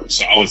York,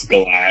 so I was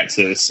glad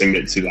to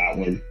submit to that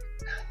one.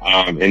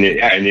 And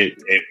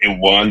it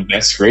won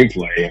Best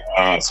Screenplay.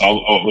 So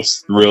I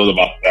was thrilled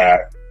about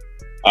that.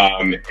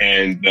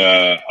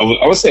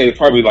 I would say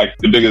probably like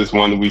the biggest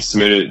one that we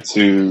submitted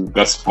to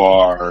thus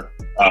far,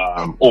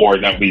 or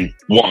that we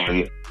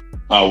won,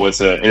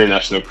 was an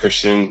International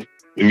Christian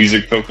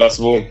Music Film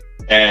Festival.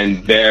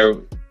 And there,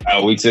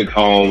 we took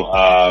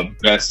home,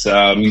 Best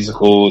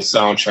Musical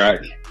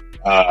Soundtrack.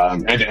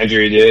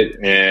 Andrea did.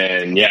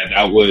 And yeah,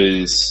 that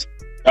was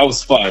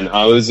fun. It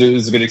was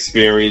a good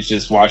experience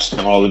just watching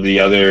all of the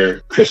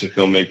other Christian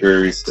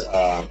filmmakers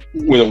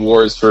win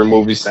awards for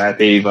movies that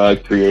they've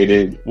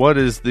created. What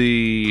is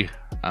the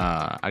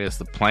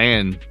the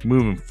plan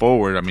moving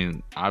forward?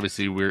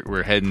 Obviously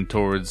we're heading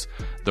towards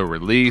the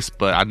release,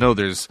 but I know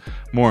there's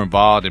more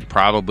involved and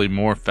probably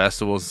more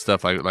festivals and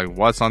stuff. Like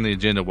what's on the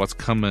agenda? What's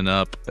coming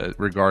up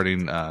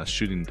regarding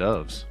Shooting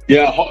Doves?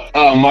 Yeah,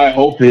 my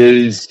hope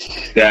is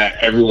that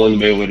everyone will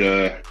be able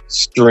to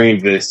stream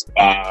this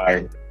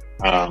by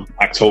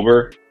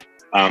October.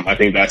 I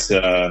think that's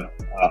a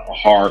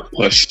hard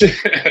push,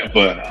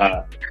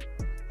 but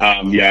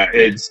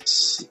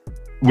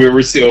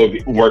we're still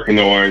working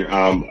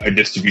on a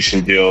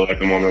distribution deal at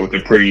the moment with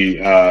a pretty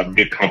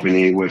big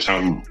company, which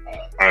I'm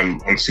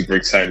super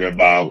excited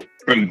about.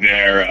 From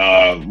there,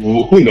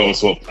 who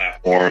knows what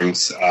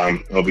platforms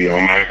it'll be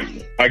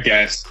on. My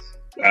guess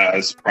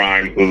is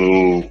Prime,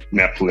 Hulu,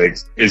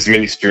 Netflix, as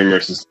many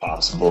streamers as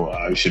possible.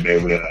 We should be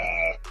able to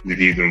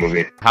review the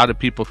movie. How do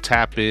people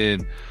tap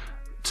in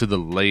to the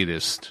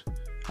latest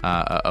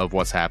of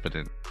what's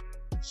happening?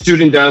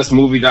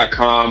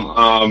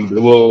 ShootingDove'sMovie.com.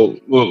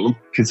 We'll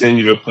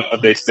continue to put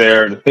updates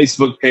there. The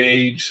Facebook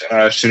page,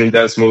 Shooting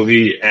Doves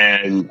Movie,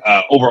 and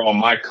overall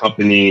my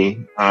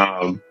company,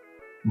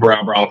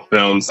 Brown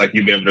Films. Like,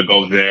 you'll be able to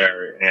go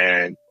there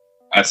and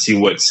see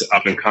what's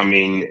up and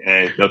coming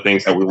and the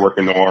things that we're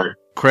working on.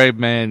 Craig,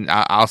 man,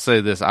 I'll say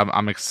this: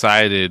 I'm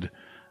excited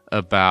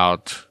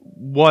about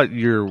what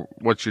you're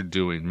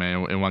doing,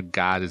 man, and what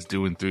God is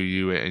doing through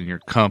you and your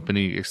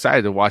company.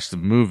 Excited to watch the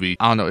movie.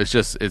 I don't know,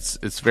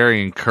 it's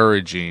very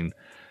encouraging,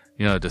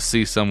 to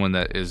see someone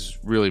that is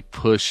really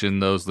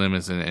pushing those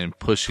limits and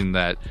pushing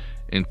that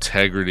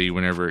integrity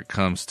whenever it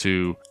comes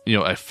to,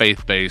 a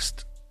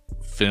faith-based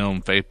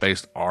film,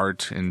 faith-based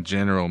art in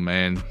general,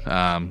 man.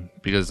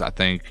 Because I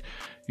think,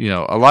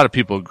 a lot of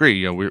people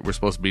agree, we're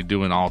supposed to be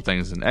doing all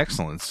things in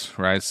excellence,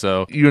 right?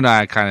 So you and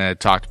I kind of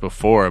talked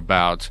before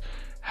about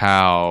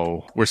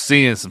how we're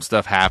seeing some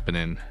stuff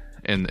happening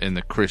in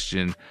the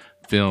Christian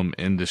film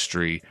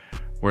industry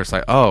where it's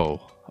like,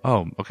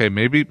 okay,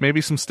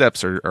 maybe some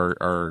steps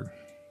are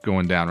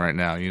going down right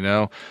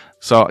now,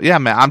 So yeah,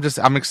 man,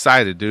 I'm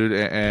excited, dude.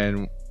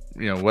 And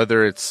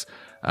whether it's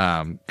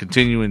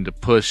continuing to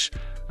push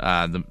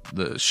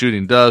the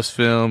Shooting Doves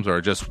films,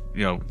 or just,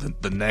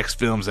 the next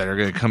films that are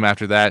going to come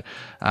after that.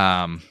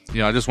 I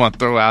just want to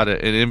throw out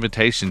an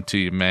invitation to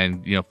you,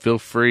 man. Feel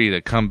free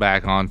to come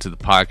back onto the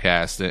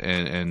podcast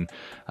and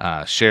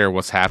share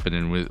what's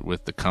happening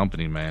with the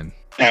company, man.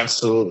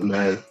 Absolutely,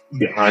 man.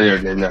 Be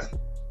honored. And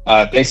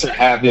thanks for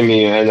having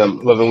me, and I'm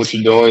loving what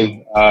you're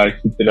doing.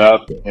 Keep it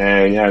up.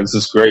 And yeah, this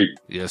is great.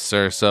 Yes,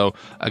 sir. So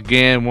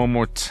again, one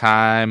more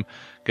time,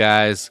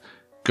 guys,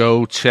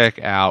 go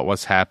check out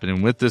what's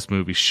happening with this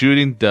movie,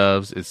 Shooting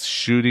Doves. It's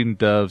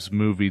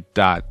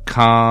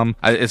shootingdovesmovie.com.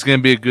 It's going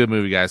to be a good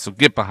movie, guys. So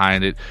get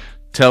behind it.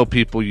 Tell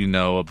people you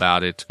know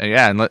about it.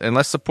 And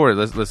let's support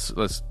it.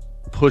 Let's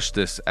push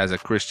this as a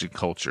Christian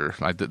culture.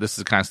 Like, this is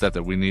the kind of stuff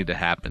that we need to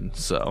happen.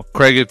 So,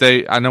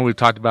 Craig, I know we've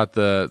talked about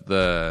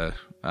the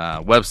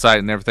website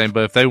and everything,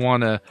 but if they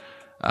want to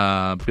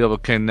be able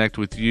to connect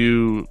with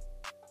you,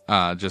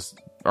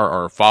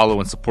 or follow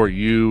and support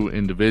you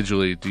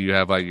individually, do you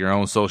have like your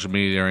own social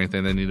media or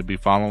anything they need to be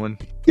following?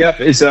 Yep,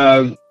 it's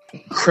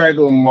Craig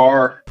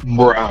Lamar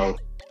Brown.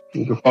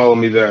 You can follow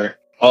me there.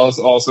 All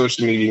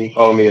social media, you can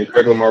follow me at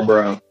Craig Lamar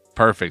Brown.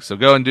 Perfect. So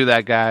go and do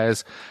that,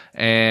 guys.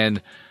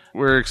 And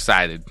we're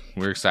excited.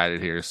 We're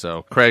excited here.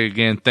 So, Craig,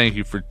 again, thank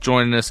you for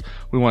joining us.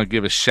 We want to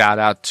give a shout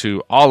out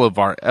to all of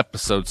our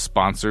episode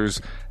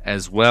sponsors,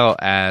 as well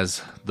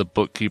as the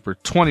Bookkeeper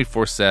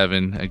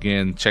 24/7.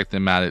 Again, check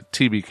them out at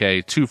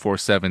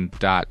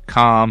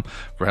tbk247.com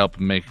for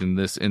helping making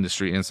this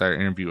Industry Insider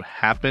interview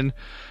happen.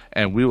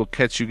 And we will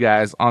catch you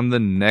guys on the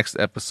next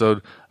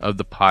episode of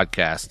the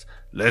podcast.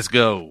 Let's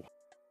go.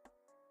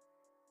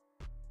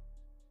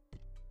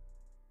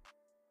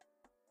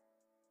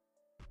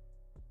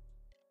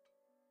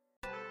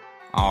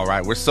 All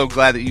right, we're so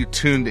glad that you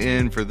tuned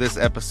in for this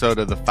episode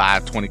of the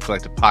 520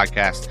 Collective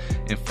Podcast.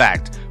 In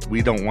fact,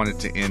 we don't want it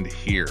to end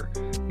here.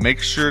 Make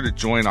sure to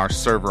join our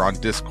server on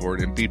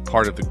Discord and be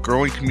part of the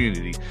growing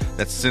community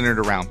that's centered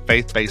around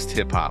faith-based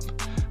hip-hop.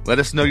 Let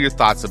us know your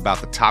thoughts about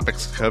the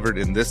topics covered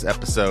in this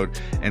episode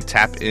and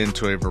tap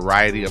into a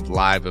variety of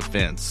live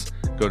events.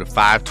 Go to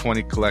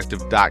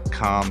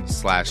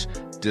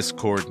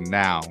 520collective.com/Discord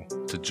now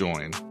to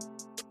join.